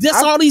 Like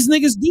that's all these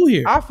niggas do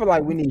here. I feel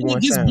like we need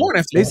one sound.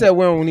 They said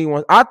we don't need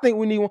one. I think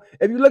we need one.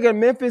 If you look at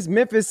Memphis,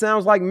 Memphis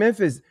sounds like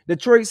Memphis.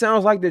 Detroit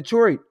sounds like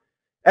Detroit.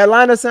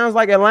 Atlanta sounds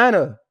like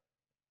Atlanta.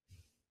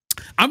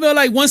 I feel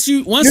like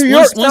New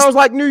York sounds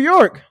like New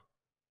York.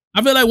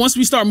 I feel like once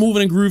we start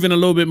moving and grooving a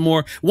little bit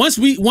more, once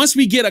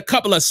we get a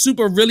couple of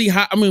super really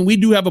hot, I mean, we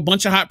do have a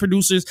bunch of hot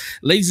producers,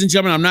 ladies and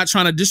gentlemen. I'm not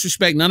trying to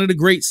disrespect none of the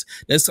greats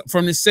that's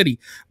from this city,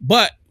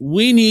 but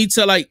we need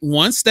to like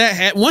once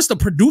the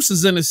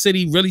producers in the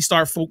city really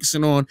start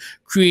focusing on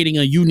creating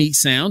a unique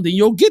sound, then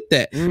you'll get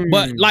that.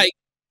 But like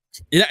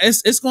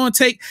it's going to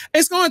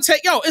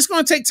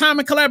take time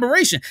and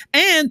collaboration,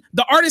 and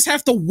the artists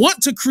have to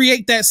want to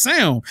create that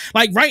sound.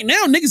 Like right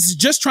now, niggas is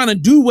just trying to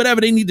do whatever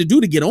they need to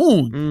do to get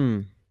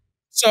on.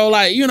 So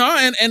like, you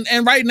know,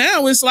 and right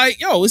now it's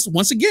like, yo, it's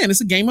once again, it's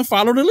a game of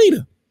follow the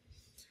leader.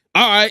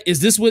 All right,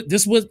 is this what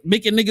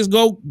making niggas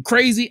go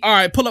crazy? All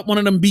right, pull up one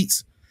of them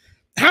beats.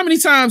 How many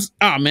times?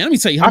 Oh man, let me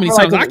tell you how many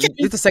times. I can't.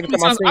 It's the second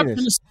time I've seen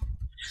this.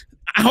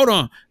 Hold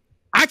on.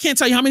 I can't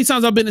tell you how many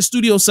times I've been in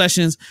studio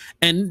sessions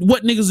and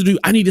what niggas do.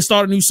 I need to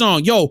start a new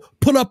song. Yo,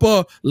 pull up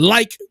a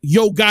like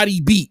Yo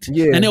Gotti beat.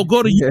 Yeah. And they'll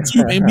go to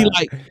YouTube and be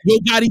like, Yo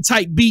Gotti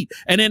type beat.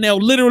 And then they'll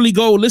literally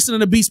go listen to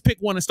the beats, pick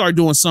one and start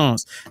doing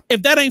songs.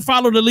 If that ain't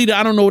follow the leader,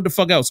 I don't know what the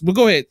fuck else. But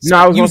go ahead. No,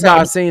 I was going to say,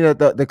 I've seen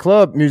the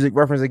club music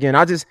reference again.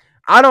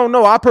 I don't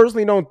know. I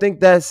personally don't think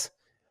that's,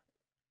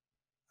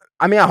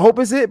 I mean, I hope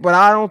it's it, but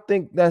I don't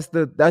think that's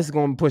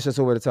going to push us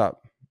over the top.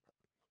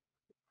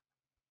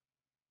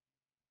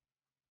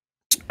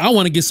 I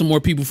want to get some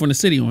more people from the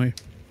city on here.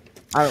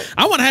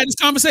 I want to have this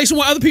conversation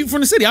with other people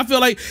from the city. I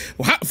feel like,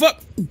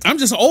 fuck, I'm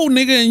just an old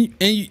nigga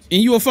and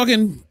you a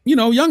fucking, you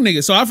know, young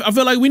nigga. So I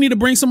feel like we need to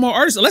bring some more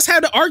artists. Let's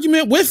have the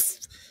argument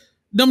with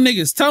them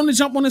niggas. Tell them to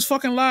jump on this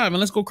fucking live and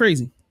let's go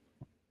crazy.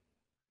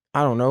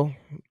 I don't know.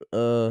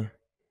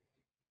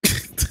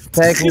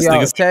 Tag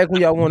who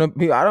y'all want to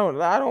be. I don't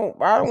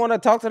want to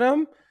talk to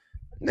them.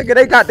 Nigga,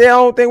 they got their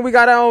own thing. We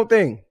got our own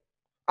thing.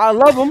 I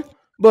love them.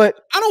 But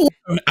I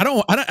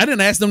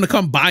didn't ask them to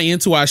come buy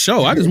into our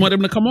show. I just want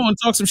them to come on and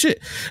talk some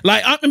shit.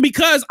 Like, and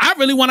because I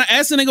really want to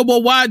ask the nigga,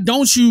 well, why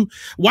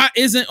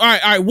isn't, all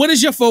right, what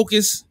is your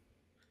focus?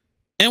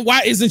 And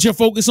why isn't your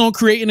focus on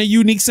creating a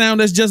unique sound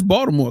that's just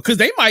Baltimore? Because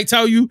they might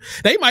tell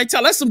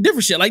us some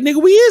different shit. Like,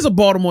 nigga, we is a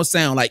Baltimore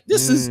sound. Like,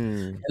 this is,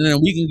 and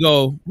then we can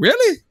go,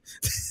 really?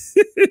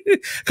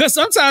 Because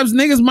sometimes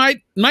niggas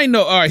might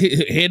know, all right,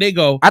 here they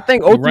go. I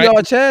think OTR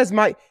Chaz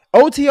might.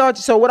 OTR,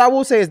 so what I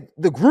will say is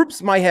the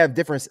groups might have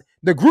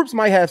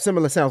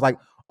similar sounds. Like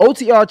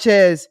OTR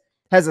Chaz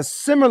has a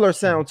similar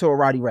sound to a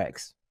Roddy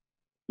Rax.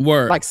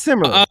 Word. Like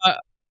similar.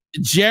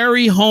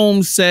 Jerry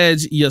Holmes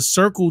says your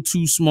circle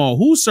too small.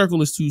 Whose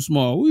circle is too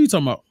small? What are you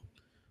talking about?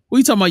 What are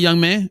you talking about, young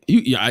man?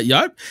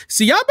 Y'all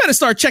better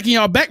start checking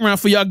y'all background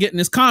for y'all getting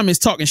this comments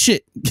talking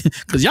shit.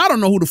 Cause y'all don't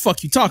know who the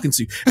fuck you talking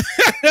to.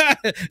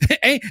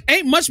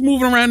 ain't much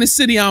moving around this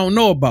city I don't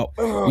know about.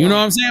 You know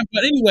what I'm saying?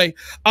 But anyway,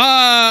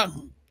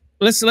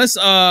 let's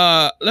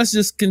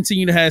just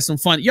continue to have some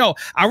fun. Yo,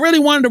 I really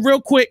wanted to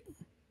real quick.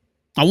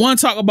 I want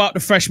to talk about the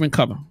freshman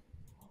cover.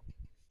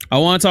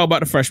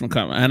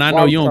 And I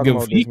know you don't give a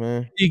fuck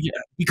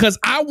because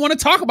I want to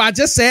talk about. I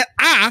just said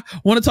I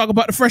want to talk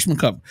about the freshman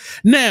cover.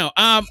 Now,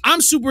 I'm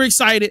super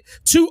excited.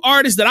 Two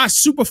artists that I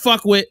super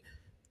fuck with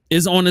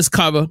is on this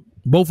cover.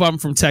 Both of them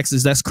from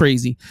Texas. That's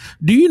crazy.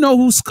 Do you know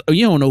who's?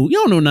 You don't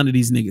know none of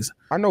these niggas.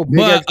 I know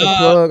Big X the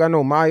Plug. I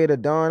know Maya the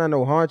Don. I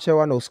know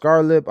Honcho. I know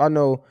Scarlip. I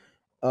know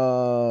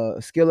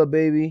Skilla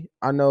Baby.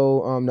 I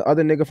know the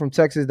other nigga from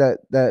Texas that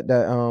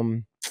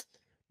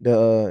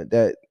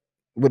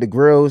with the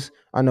grills.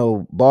 I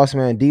know Boss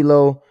Man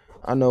D-Lo.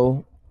 I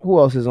know who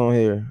else is on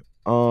here.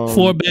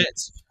 4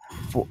 Bets.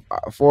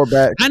 Four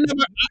backs.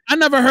 I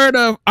never heard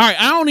of. All right,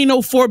 I only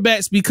know Four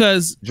Backs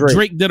because Drake.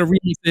 Drake did a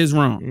remix is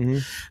wrong. Mm-hmm.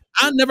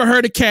 I never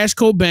heard of Cash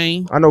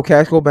Cobain. I know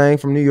Cash Cobain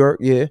from New York.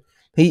 Yeah,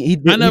 he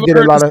did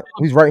a lot of.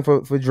 He's writing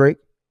for Drake.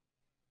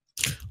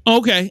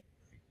 Okay,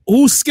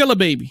 who's Skilla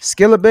Baby?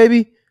 Skilla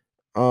Baby.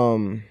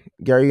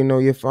 Gary, you know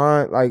you're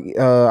fine. Like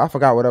I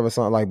forgot whatever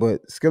song like,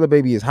 but Skilla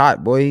Baby is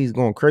hot, boy. He's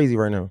going crazy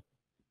right now.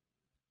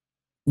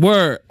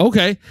 Word.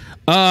 Okay.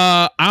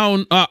 I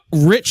don't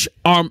Rich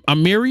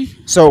Amiri.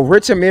 So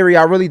Rich Amiri,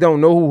 I really don't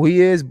know who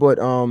he is, but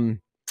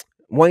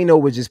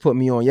Wayno would just put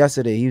me on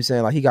yesterday. He was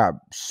saying like he got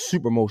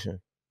super motion.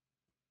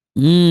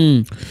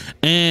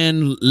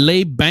 And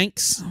Lay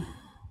Banks.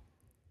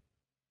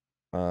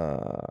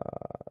 I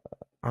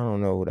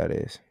don't know who that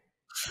is.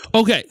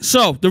 Okay,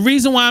 so the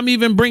reason why I'm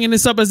even bringing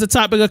this up as a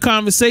topic of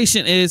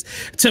conversation is,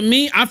 to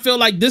me, I feel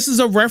like this is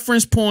a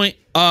reference point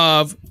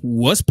of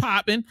what's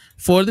popping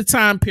for the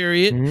time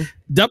period. Mm-hmm.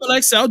 Double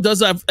XL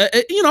does a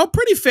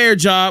pretty fair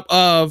job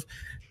of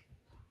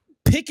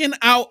picking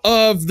out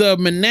of the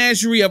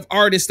menagerie of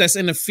artists that's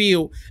in the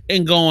field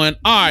and going,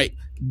 all right,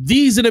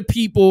 these are the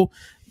people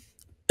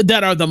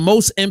that are the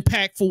most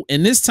impactful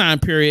in this time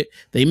period.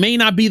 They may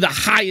not be the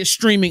highest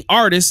streaming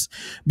artists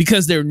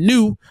because they're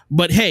new,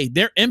 but hey,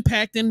 they're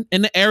impacting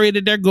in the area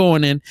that they're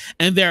going in,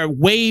 and their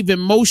wave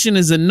and motion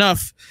is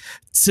enough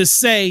to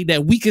say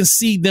that we can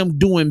see them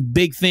doing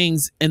big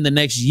things in the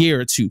next year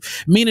or two.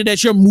 Meaning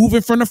that you're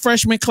moving from the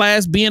freshman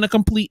class, being a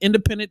complete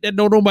independent that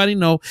nobody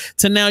know,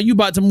 to now you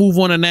about to move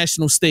on a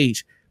national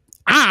stage.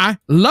 I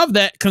love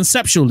that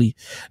conceptually.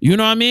 You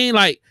know what I mean?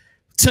 Like,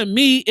 to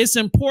me, it's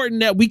important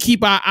that we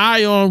keep our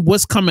eye on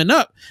what's coming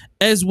up,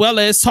 as well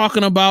as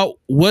talking about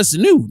what's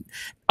new.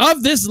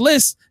 Of this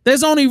list,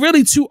 there's only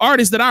really two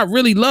artists that I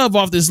really love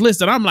off this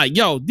list that I'm like,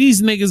 yo,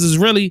 these niggas is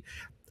really,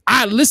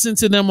 I listen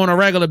to them on a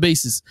regular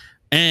basis.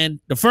 And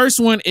the first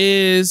one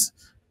is,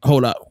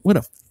 hold up,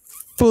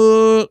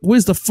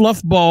 where's the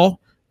fluff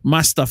ball?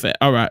 My stuff at?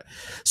 All right.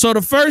 So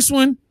the first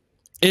one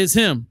is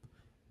him.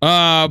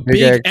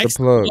 Big X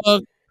the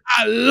Plug.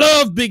 I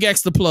love Big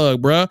X the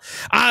Plug, bro.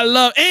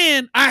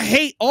 And I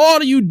hate all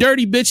of you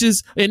dirty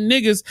bitches and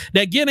niggas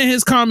that get in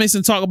his comments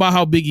and talk about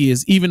how big he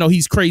is, even though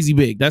he's crazy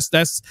big. That's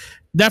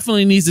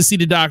definitely needs to see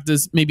the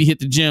doctors, maybe hit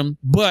the gym,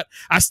 but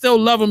I still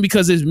love him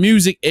because his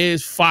music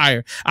is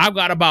fire. I've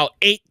got about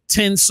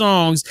 8-10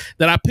 songs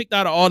that I picked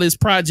out of all his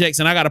projects,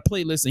 and I got a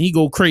playlist, and he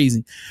go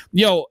crazy.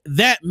 Yo,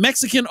 that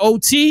Mexican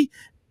OT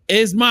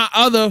is my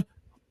other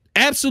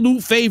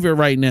absolute favorite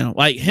right now.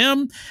 Like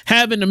him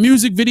having the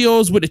music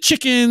videos with the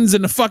chickens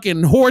and the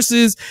fucking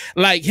horses,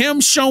 like him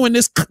showing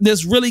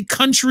this really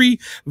country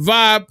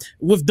vibe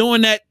with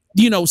doing that,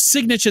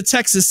 signature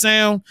Texas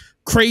sound,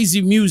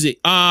 crazy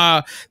music.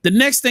 The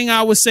next thing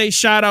I would say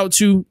shout out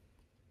to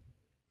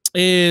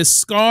is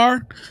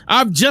Scar.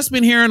 I've just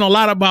been hearing a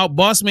lot about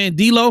Boss Man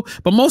D-Lo,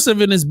 but most of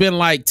it has been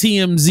like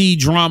TMZ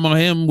drama,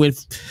 him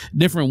with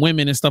different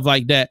women and stuff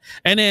like that.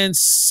 And then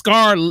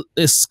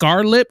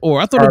Scarlip,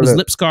 or I thought it was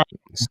Lip Scar.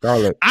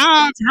 Scarlett.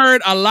 I've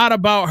heard a lot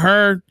about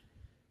her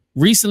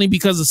recently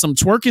because of some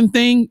twerking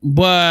thing,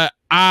 but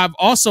I've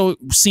also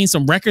seen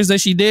some records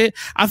that she did.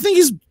 I think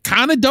it's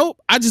kind of dope.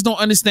 I just don't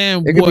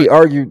understand. It could be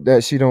argued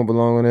that she don't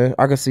belong in it.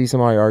 I could see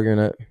somebody arguing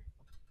that.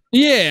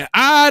 Yeah,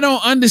 I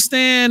don't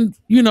understand,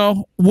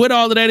 what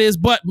all of that is.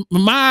 But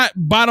my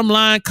bottom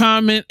line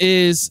comment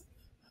is,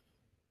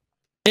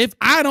 if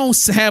I don't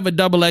have a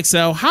double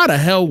XL, how the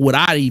hell would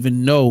I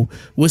even know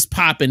what's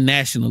popping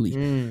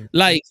nationally?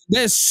 Like,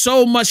 there's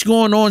so much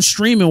going on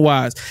streaming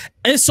wise.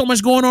 There's so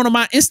much going on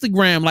my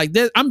Instagram. Like,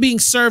 I'm being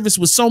serviced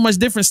with so much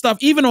different stuff,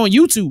 even on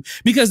YouTube,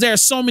 because there are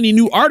so many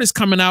new artists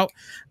coming out.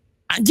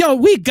 Yo,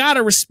 we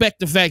gotta respect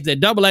the fact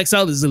that double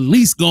XL is at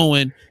least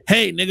going,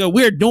 hey, nigga,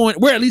 we're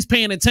at least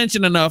paying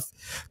attention enough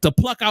to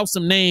pluck out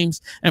some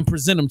names and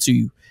present them to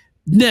you.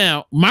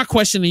 Now, my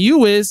question to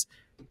you is,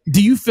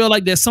 do you feel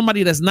like there's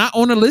somebody that's not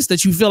on the list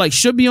that you feel like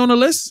should be on the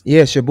list?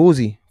 Yeah,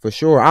 Shabuzi, for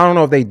sure. I don't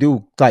know if they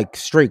do like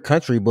straight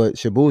country, but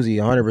Shabuzi,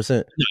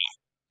 100%.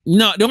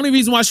 No, the only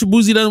reason why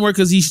Shabuzi doesn't work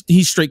because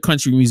he's straight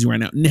country music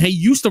right now. He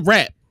used to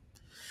rap.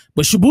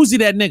 But Shabuzi,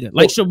 that nigga.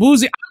 Like,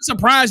 Shabuzi, I'm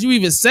surprised you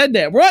even said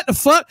that. What the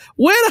fuck?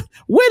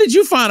 Where did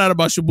you find out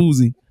about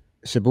Shabuzi?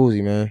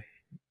 Shabuzi, man.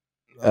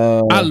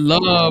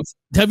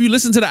 Have you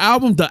listened to the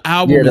album? The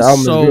album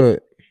is good.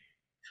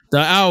 The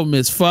album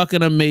is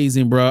fucking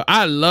amazing, bro.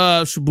 I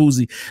love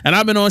Shabuzi. And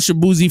I've been on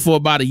Shabuzi for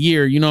about a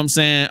year, you know what I'm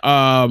saying?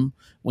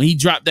 When he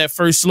dropped that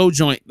first slow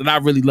joint that I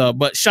really love.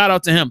 But shout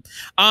out to him.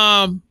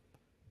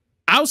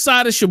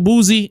 Outside of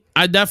Shabuzi,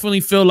 I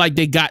definitely feel like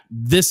they got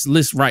this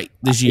list right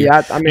this year.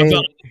 Yeah, I mean,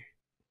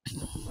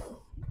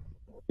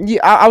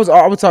 I was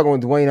talking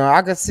with Dwayne.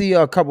 I could see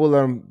a couple of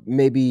them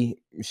maybe.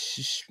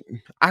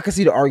 I could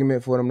see the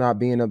argument for them not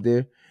being up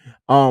there.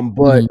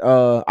 But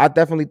I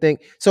definitely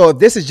think so. If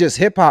this is just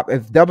hip hop,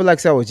 if Double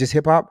XL is just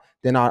hip hop,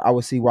 then I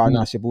would see why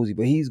not Shabuzi.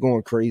 But he's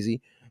going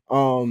crazy.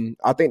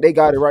 I think they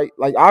got it right.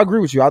 Like, I agree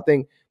with you. I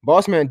think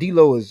Boss Man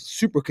D-Lo is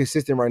super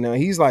consistent right now.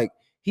 He's like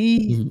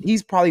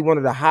he's probably one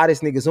of the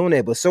hottest niggas on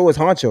there. But so is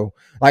Honcho.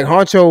 Like,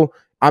 Honcho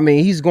I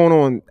mean, he's going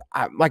on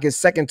like his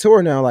second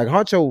tour now. Like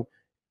Huncho,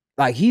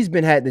 like he's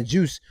been had the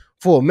juice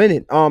for a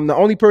minute. The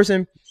only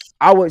person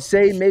I would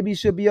say maybe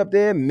should be up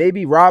there,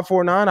 maybe Rob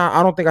 49.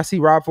 I don't think I see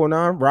Rob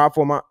 49. Rob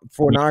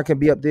 49 can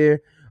be up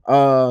there.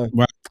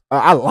 Right.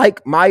 I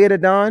like Maya the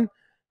Don,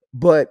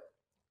 but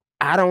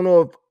I don't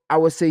know if I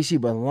would say she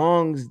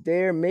belongs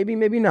there. Maybe,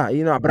 maybe not.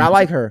 You know, but I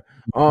like her.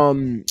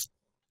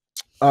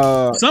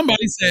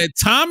 Somebody said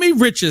Tommy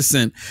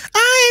Richardson.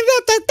 I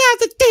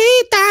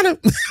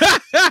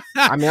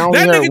mean, I only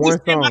heard one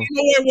song.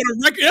 With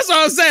a record. That's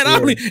all I'm saying. Yeah.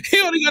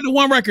 He only got the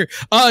one record.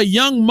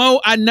 Young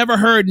Mo, I never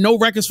heard no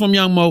records from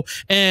Young Mo.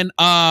 And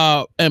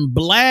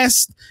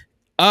Blast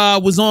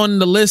was on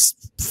the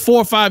list 4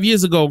 or 5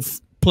 years ago.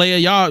 Player,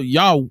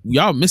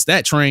 y'all missed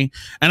that train.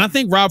 And I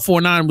think Rob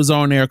 49 was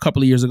on there a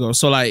couple of years ago.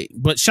 So like,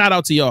 but shout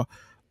out to y'all.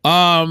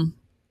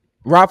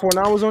 Rob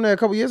 49 was on there a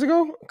couple years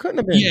ago. Couldn't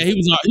have been. Yeah,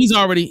 he's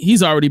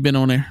already been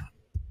on there.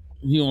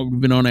 He already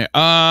been on there.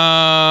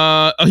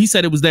 He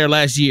said it was there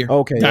last year.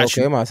 Okay,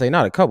 okay. I might say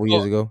not a couple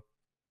years ago.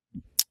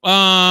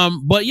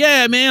 But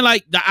yeah, man,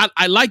 like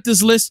I like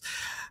this list.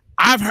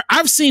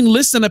 I've seen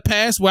lists in the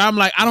past where I'm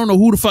like, I don't know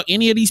who the fuck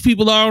any of these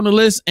people are on the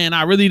list, and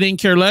I really didn't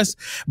care less.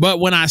 But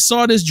when I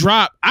saw this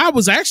drop, I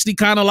was actually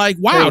kind of like,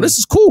 wow, this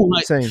is cool.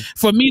 Like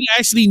for me to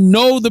actually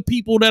know the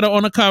people that are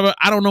on the cover,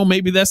 I don't know,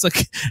 maybe that's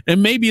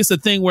and maybe it's a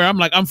thing where I'm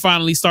like, I'm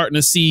finally starting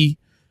to see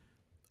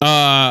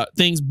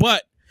things.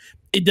 But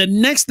the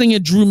next thing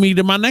it drew me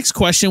to my next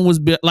question was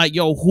like,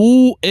 yo,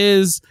 who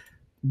is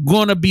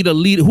gonna be the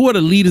lead? Who are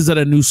the leaders of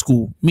the new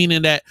school?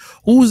 Meaning that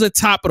who's the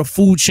top of the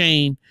food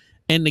chain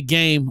in the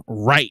game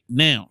right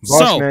now?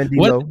 So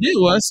what the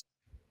deal was,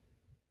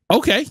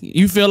 okay,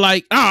 you feel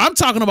like, oh, I'm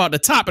talking about the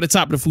top of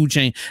the food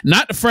chain,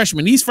 not the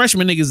freshmen. These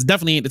freshman niggas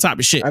definitely ain't the top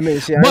of shit. I mean,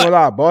 shit, I ain't gonna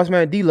lie, Boss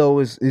Man D-Lo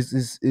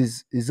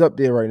is up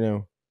there right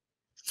now.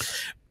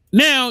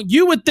 Now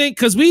you would think,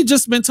 because we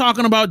just been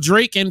talking about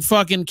Drake and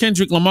fucking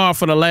Kendrick Lamar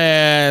for the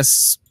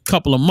last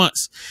couple of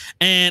months,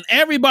 and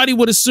everybody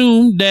would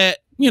assume that,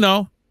 you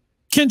know,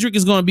 Kendrick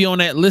is going to be on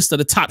that list of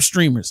the top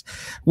streamers.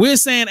 We're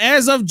saying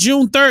as of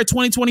June 3rd,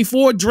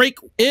 2024, Drake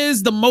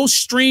is the most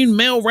streamed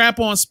male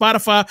rapper on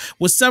Spotify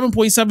with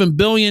 7.7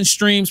 billion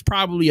streams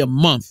probably a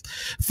month,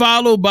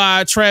 followed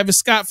by Travis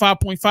Scott,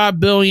 5.5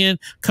 billion,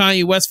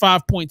 Kanye West,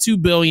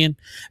 5.2 billion.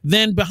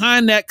 Then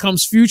behind that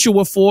comes Future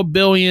with 4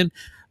 billion,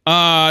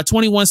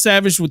 21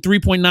 Savage with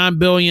 3.9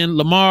 billion,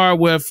 Lamar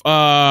with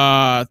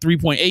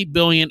 3.8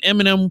 billion,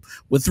 Eminem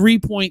with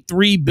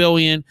 3.3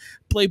 billion,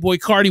 Playboy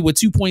Cardi with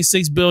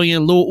 2.6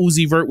 billion, Lil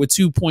Uzi Vert with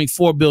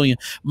 2.4 billion.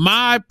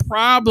 My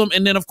problem,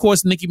 and then of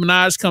course Nicki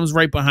Minaj comes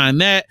right behind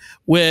that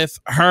with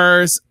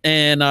hers,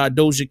 and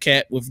Doja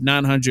Cat with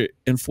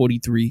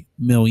 943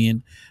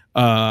 million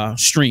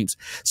streams.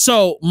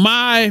 So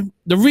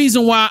the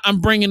reason why I'm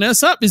bringing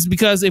this up is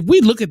because if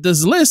we look at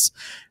this list,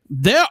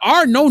 there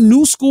are no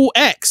new school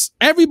acts.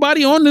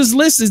 Everybody on this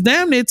list is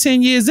damn near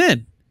 10 years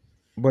in.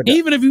 But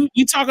even if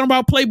you're talking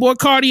about Playboy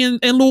Cardi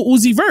and Lil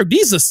Uzi Vert,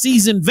 these are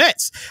seasoned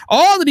vets.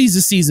 All of these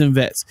are seasoned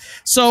vets.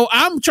 So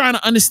I'm trying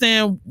to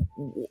understand,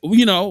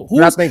 you know,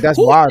 I think that's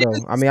why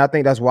though. I mean, I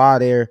think that's why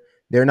they're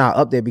not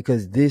up there,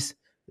 because this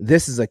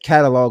is a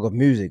catalog of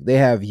music. They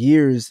have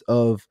years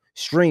of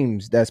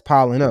streams that's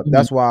piling up.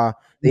 That's why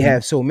they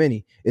have so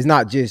many. It's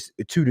not just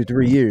 2 to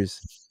 3 years.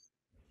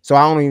 So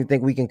I don't even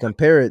think we can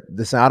compare it.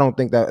 I don't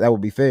think that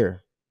would be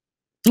fair.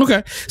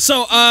 Okay,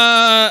 so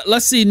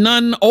let's see.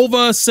 None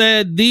Over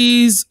said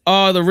these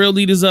are the real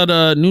leaders of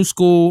the new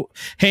school,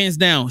 hands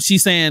down.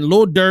 She's saying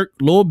Lil Durk,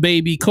 Lil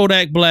Baby,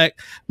 Kodak Black,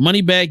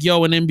 Moneybagg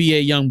Yo, and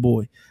NBA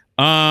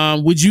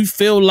YoungBoy. Would you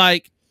feel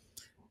like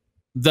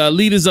the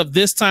leaders of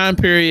this time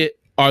period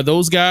are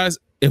those guys?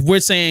 If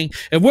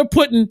we're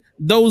putting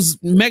those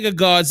mega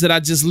gods that I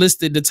just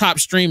listed, the top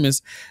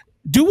streamers,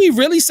 do we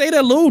really say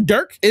that Lil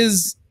Durk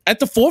is at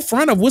the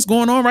forefront of what's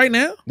going on right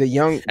now?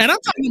 And I'm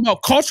talking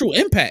about cultural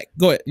impact.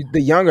 Go ahead.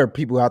 The younger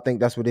people, I think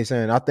that's what they're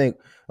saying. I think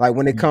like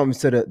when it comes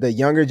to the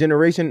younger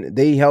generation,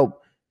 they are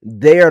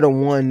the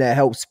one that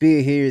helped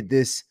spearhead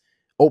this,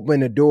 open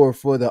the door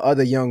for the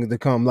other young to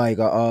come, like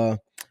a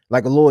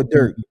Lil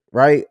Durk,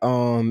 right?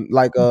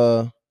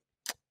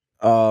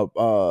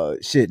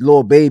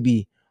 Lil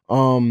Baby. I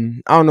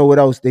don't know what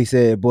else they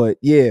said, but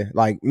yeah,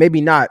 like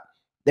maybe not.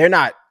 They're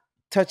not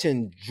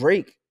touching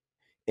Drake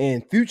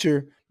and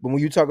Future. But when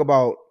you talk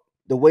about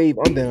the wave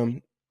under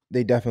them,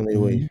 they definitely the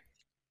wave.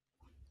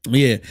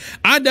 Yeah,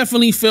 I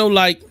definitely feel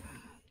like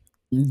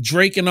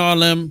Drake and all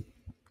them.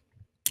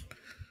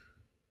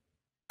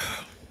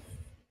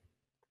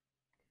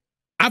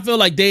 I feel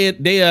like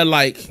they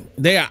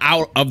are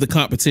out of the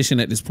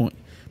competition at this point.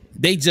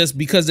 They just,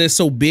 because they're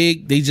so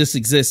big, they just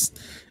exist.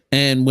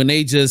 And when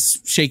they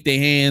just shake their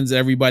hands,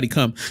 everybody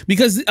come.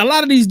 Because a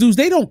lot of these dudes,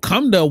 they don't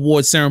come to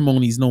award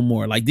ceremonies no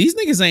more. Like, these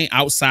niggas ain't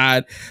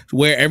outside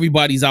where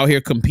everybody's out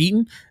here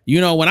competing. You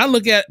know, when I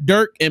look at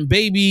Durk and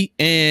Baby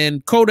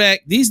and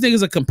Kodak, these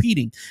niggas are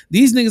competing.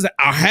 These niggas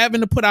are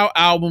having to put out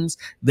albums.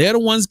 They're the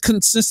ones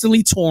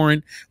consistently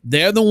touring.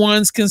 They're the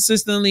ones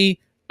consistently,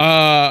 you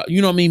know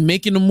what I mean,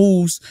 making the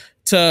moves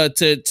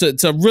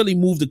to really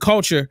move the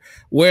culture.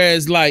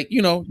 Whereas, like,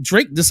 you know,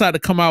 Drake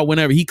decided to come out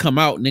whenever he come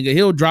out, nigga.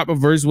 He'll drop a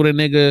verse with a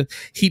nigga,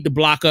 heat the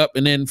block up,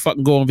 and then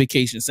fucking go on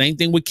vacation. Same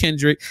thing with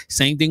Kendrick.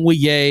 Same thing with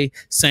Ye.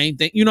 Same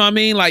thing. You know what I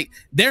mean? Like,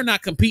 they're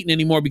not competing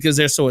anymore because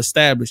they're so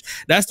established.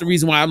 That's the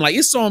reason why I'm like,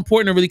 it's so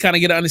important to really kind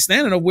of get an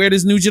understanding of where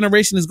this new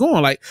generation is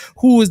going. Like,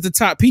 who is the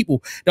top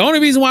people? The only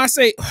reason why I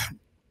say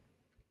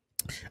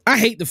I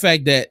hate the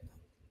fact that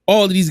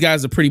all of these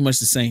guys are pretty much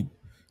the same.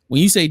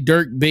 When you say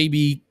Dirk,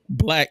 Baby,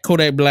 Black,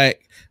 Kodak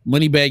Black,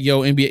 Moneybagg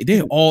Yo, NBA,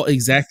 they're all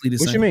exactly the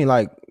same. What you mean,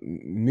 like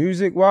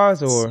music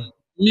wise or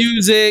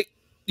music?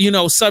 You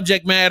know,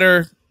 subject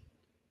matter.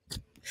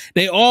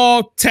 They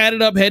all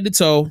tatted up head to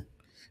toe.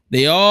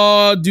 They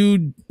all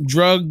do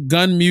drug,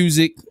 gun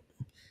music.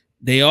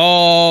 They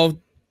all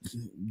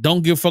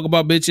don't give a fuck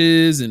about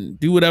bitches and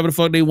do whatever the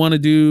fuck they want to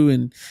do.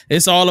 And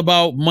it's all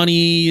about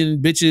money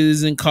and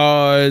bitches and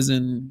cars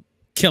and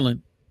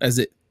killing. That's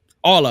it.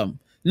 All of them.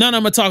 None of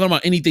them are talking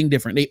about anything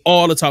different. They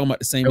all are talking about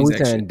the same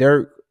exact shit.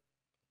 Dirk,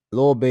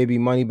 Lil Baby,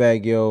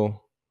 Moneybagg Yo,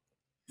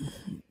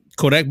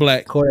 Kodak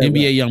Black,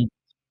 NBA Young,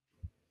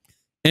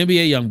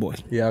 NBA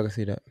Youngboy. Yeah, I can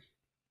see that.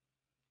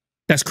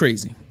 That's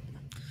crazy.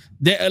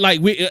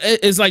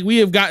 It's like we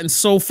have gotten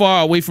so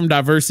far away from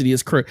diversity.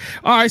 It's crazy.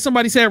 All right,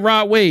 somebody said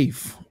Rod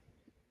Wave.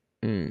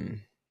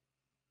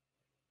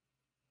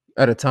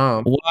 At a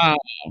time. Wow.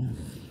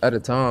 At a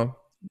time.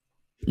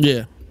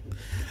 Yeah.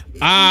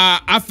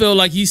 I feel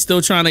like he's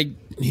still trying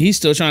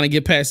to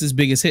get past his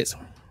biggest hits.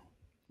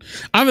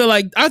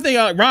 I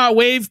think Rod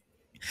Wave,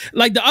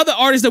 like the other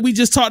artists that we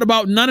just talked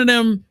about, none of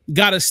them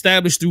got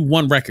established through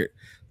one record.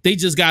 They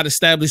just got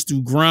established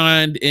through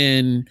grind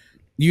and,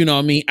 you know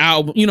what I mean,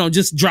 album, you know,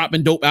 just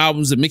dropping dope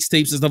albums and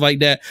mixtapes and stuff like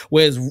that.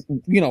 Whereas,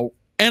 you know,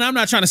 and I'm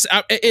not trying to say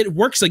it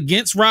works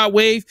against Rod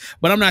Wave,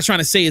 but I'm not trying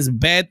to say it's a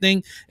bad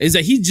thing, is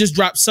that he just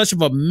dropped such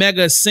of a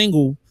mega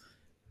single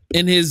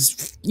in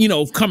his, you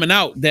know, coming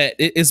out that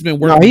it's been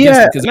working. He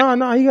had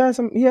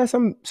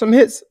some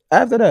hits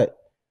after that.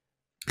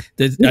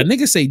 The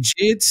niggas say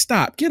Jid,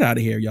 stop, get out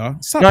of here, y'all.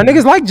 Stop. No,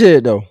 niggas like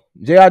Jid though.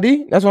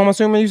 JID, that's what I'm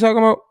assuming you talking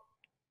about.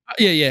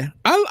 Yeah.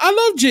 I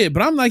love Jid,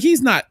 but I'm like,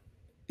 he's not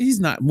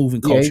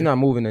moving culture. Yeah, he's not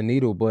moving the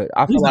needle, but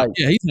I feel like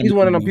he's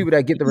one of them people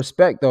that get the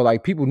respect though.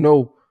 Like people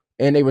know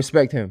and they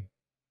respect him.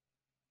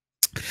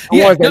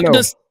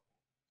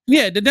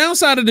 The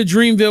downside of the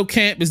Dreamville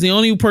camp is the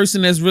only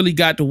person that's really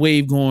got the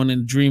wave going in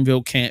the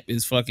Dreamville camp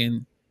is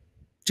fucking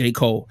J.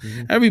 Cole.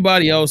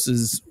 Everybody else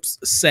is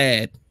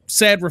sad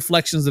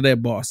reflections of their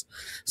boss.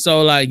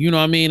 So, like, you know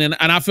what I mean? And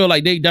I feel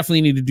like they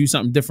definitely need to do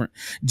something different.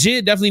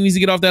 Jid definitely needs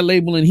to get off that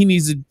label and he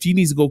needs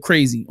to go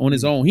crazy on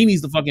his own. He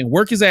needs to fucking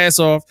work his ass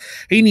off.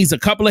 He needs a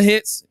couple of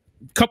hits,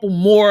 couple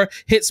more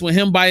hits with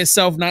him by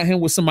himself, not him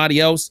with somebody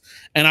else.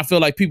 And I feel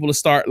like people will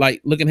start like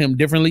looking at him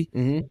differently.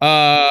 You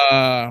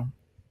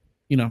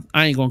know,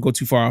 I ain't gonna go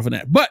too far off of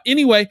that. But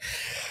anyway,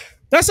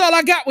 that's all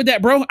I got with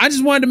that, bro. I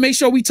just wanted to make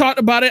sure we talked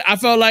about it. I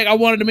felt like I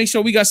wanted to make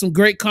sure we got some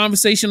great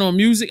conversation on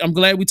music. I'm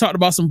glad we talked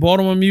about some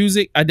Baltimore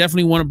music. I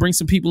definitely want to bring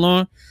some people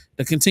on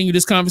to continue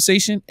this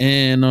conversation.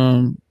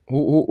 And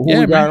who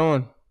we got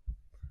on?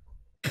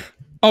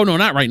 Oh no,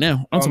 not right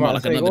now. I'm talking about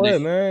like another day.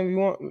 Ahead, man. You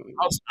want?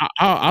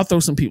 I'll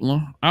throw some people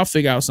on. I'll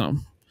figure out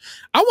something.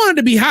 I wanted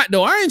to be hot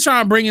though. I ain't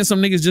trying to bring in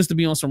some niggas just to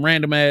be on some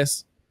random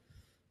ass.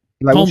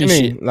 Like what you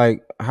mean? Shit.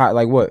 Like hot?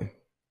 Like what?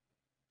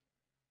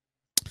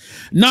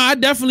 No, I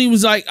definitely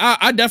was like,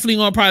 I definitely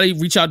gonna probably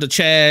reach out to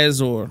Chaz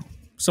or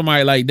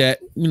somebody like that,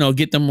 you know,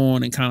 get them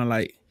on and kind of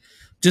like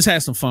just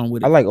have some fun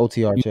with it. I like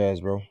OTR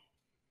Chaz, bro.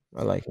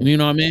 I like it. You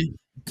know what I mean?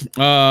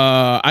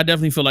 I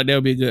definitely feel like that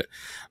would be good.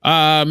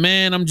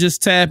 Man, I'm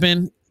just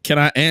tapping. Can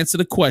I answer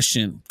the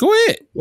question? Go ahead.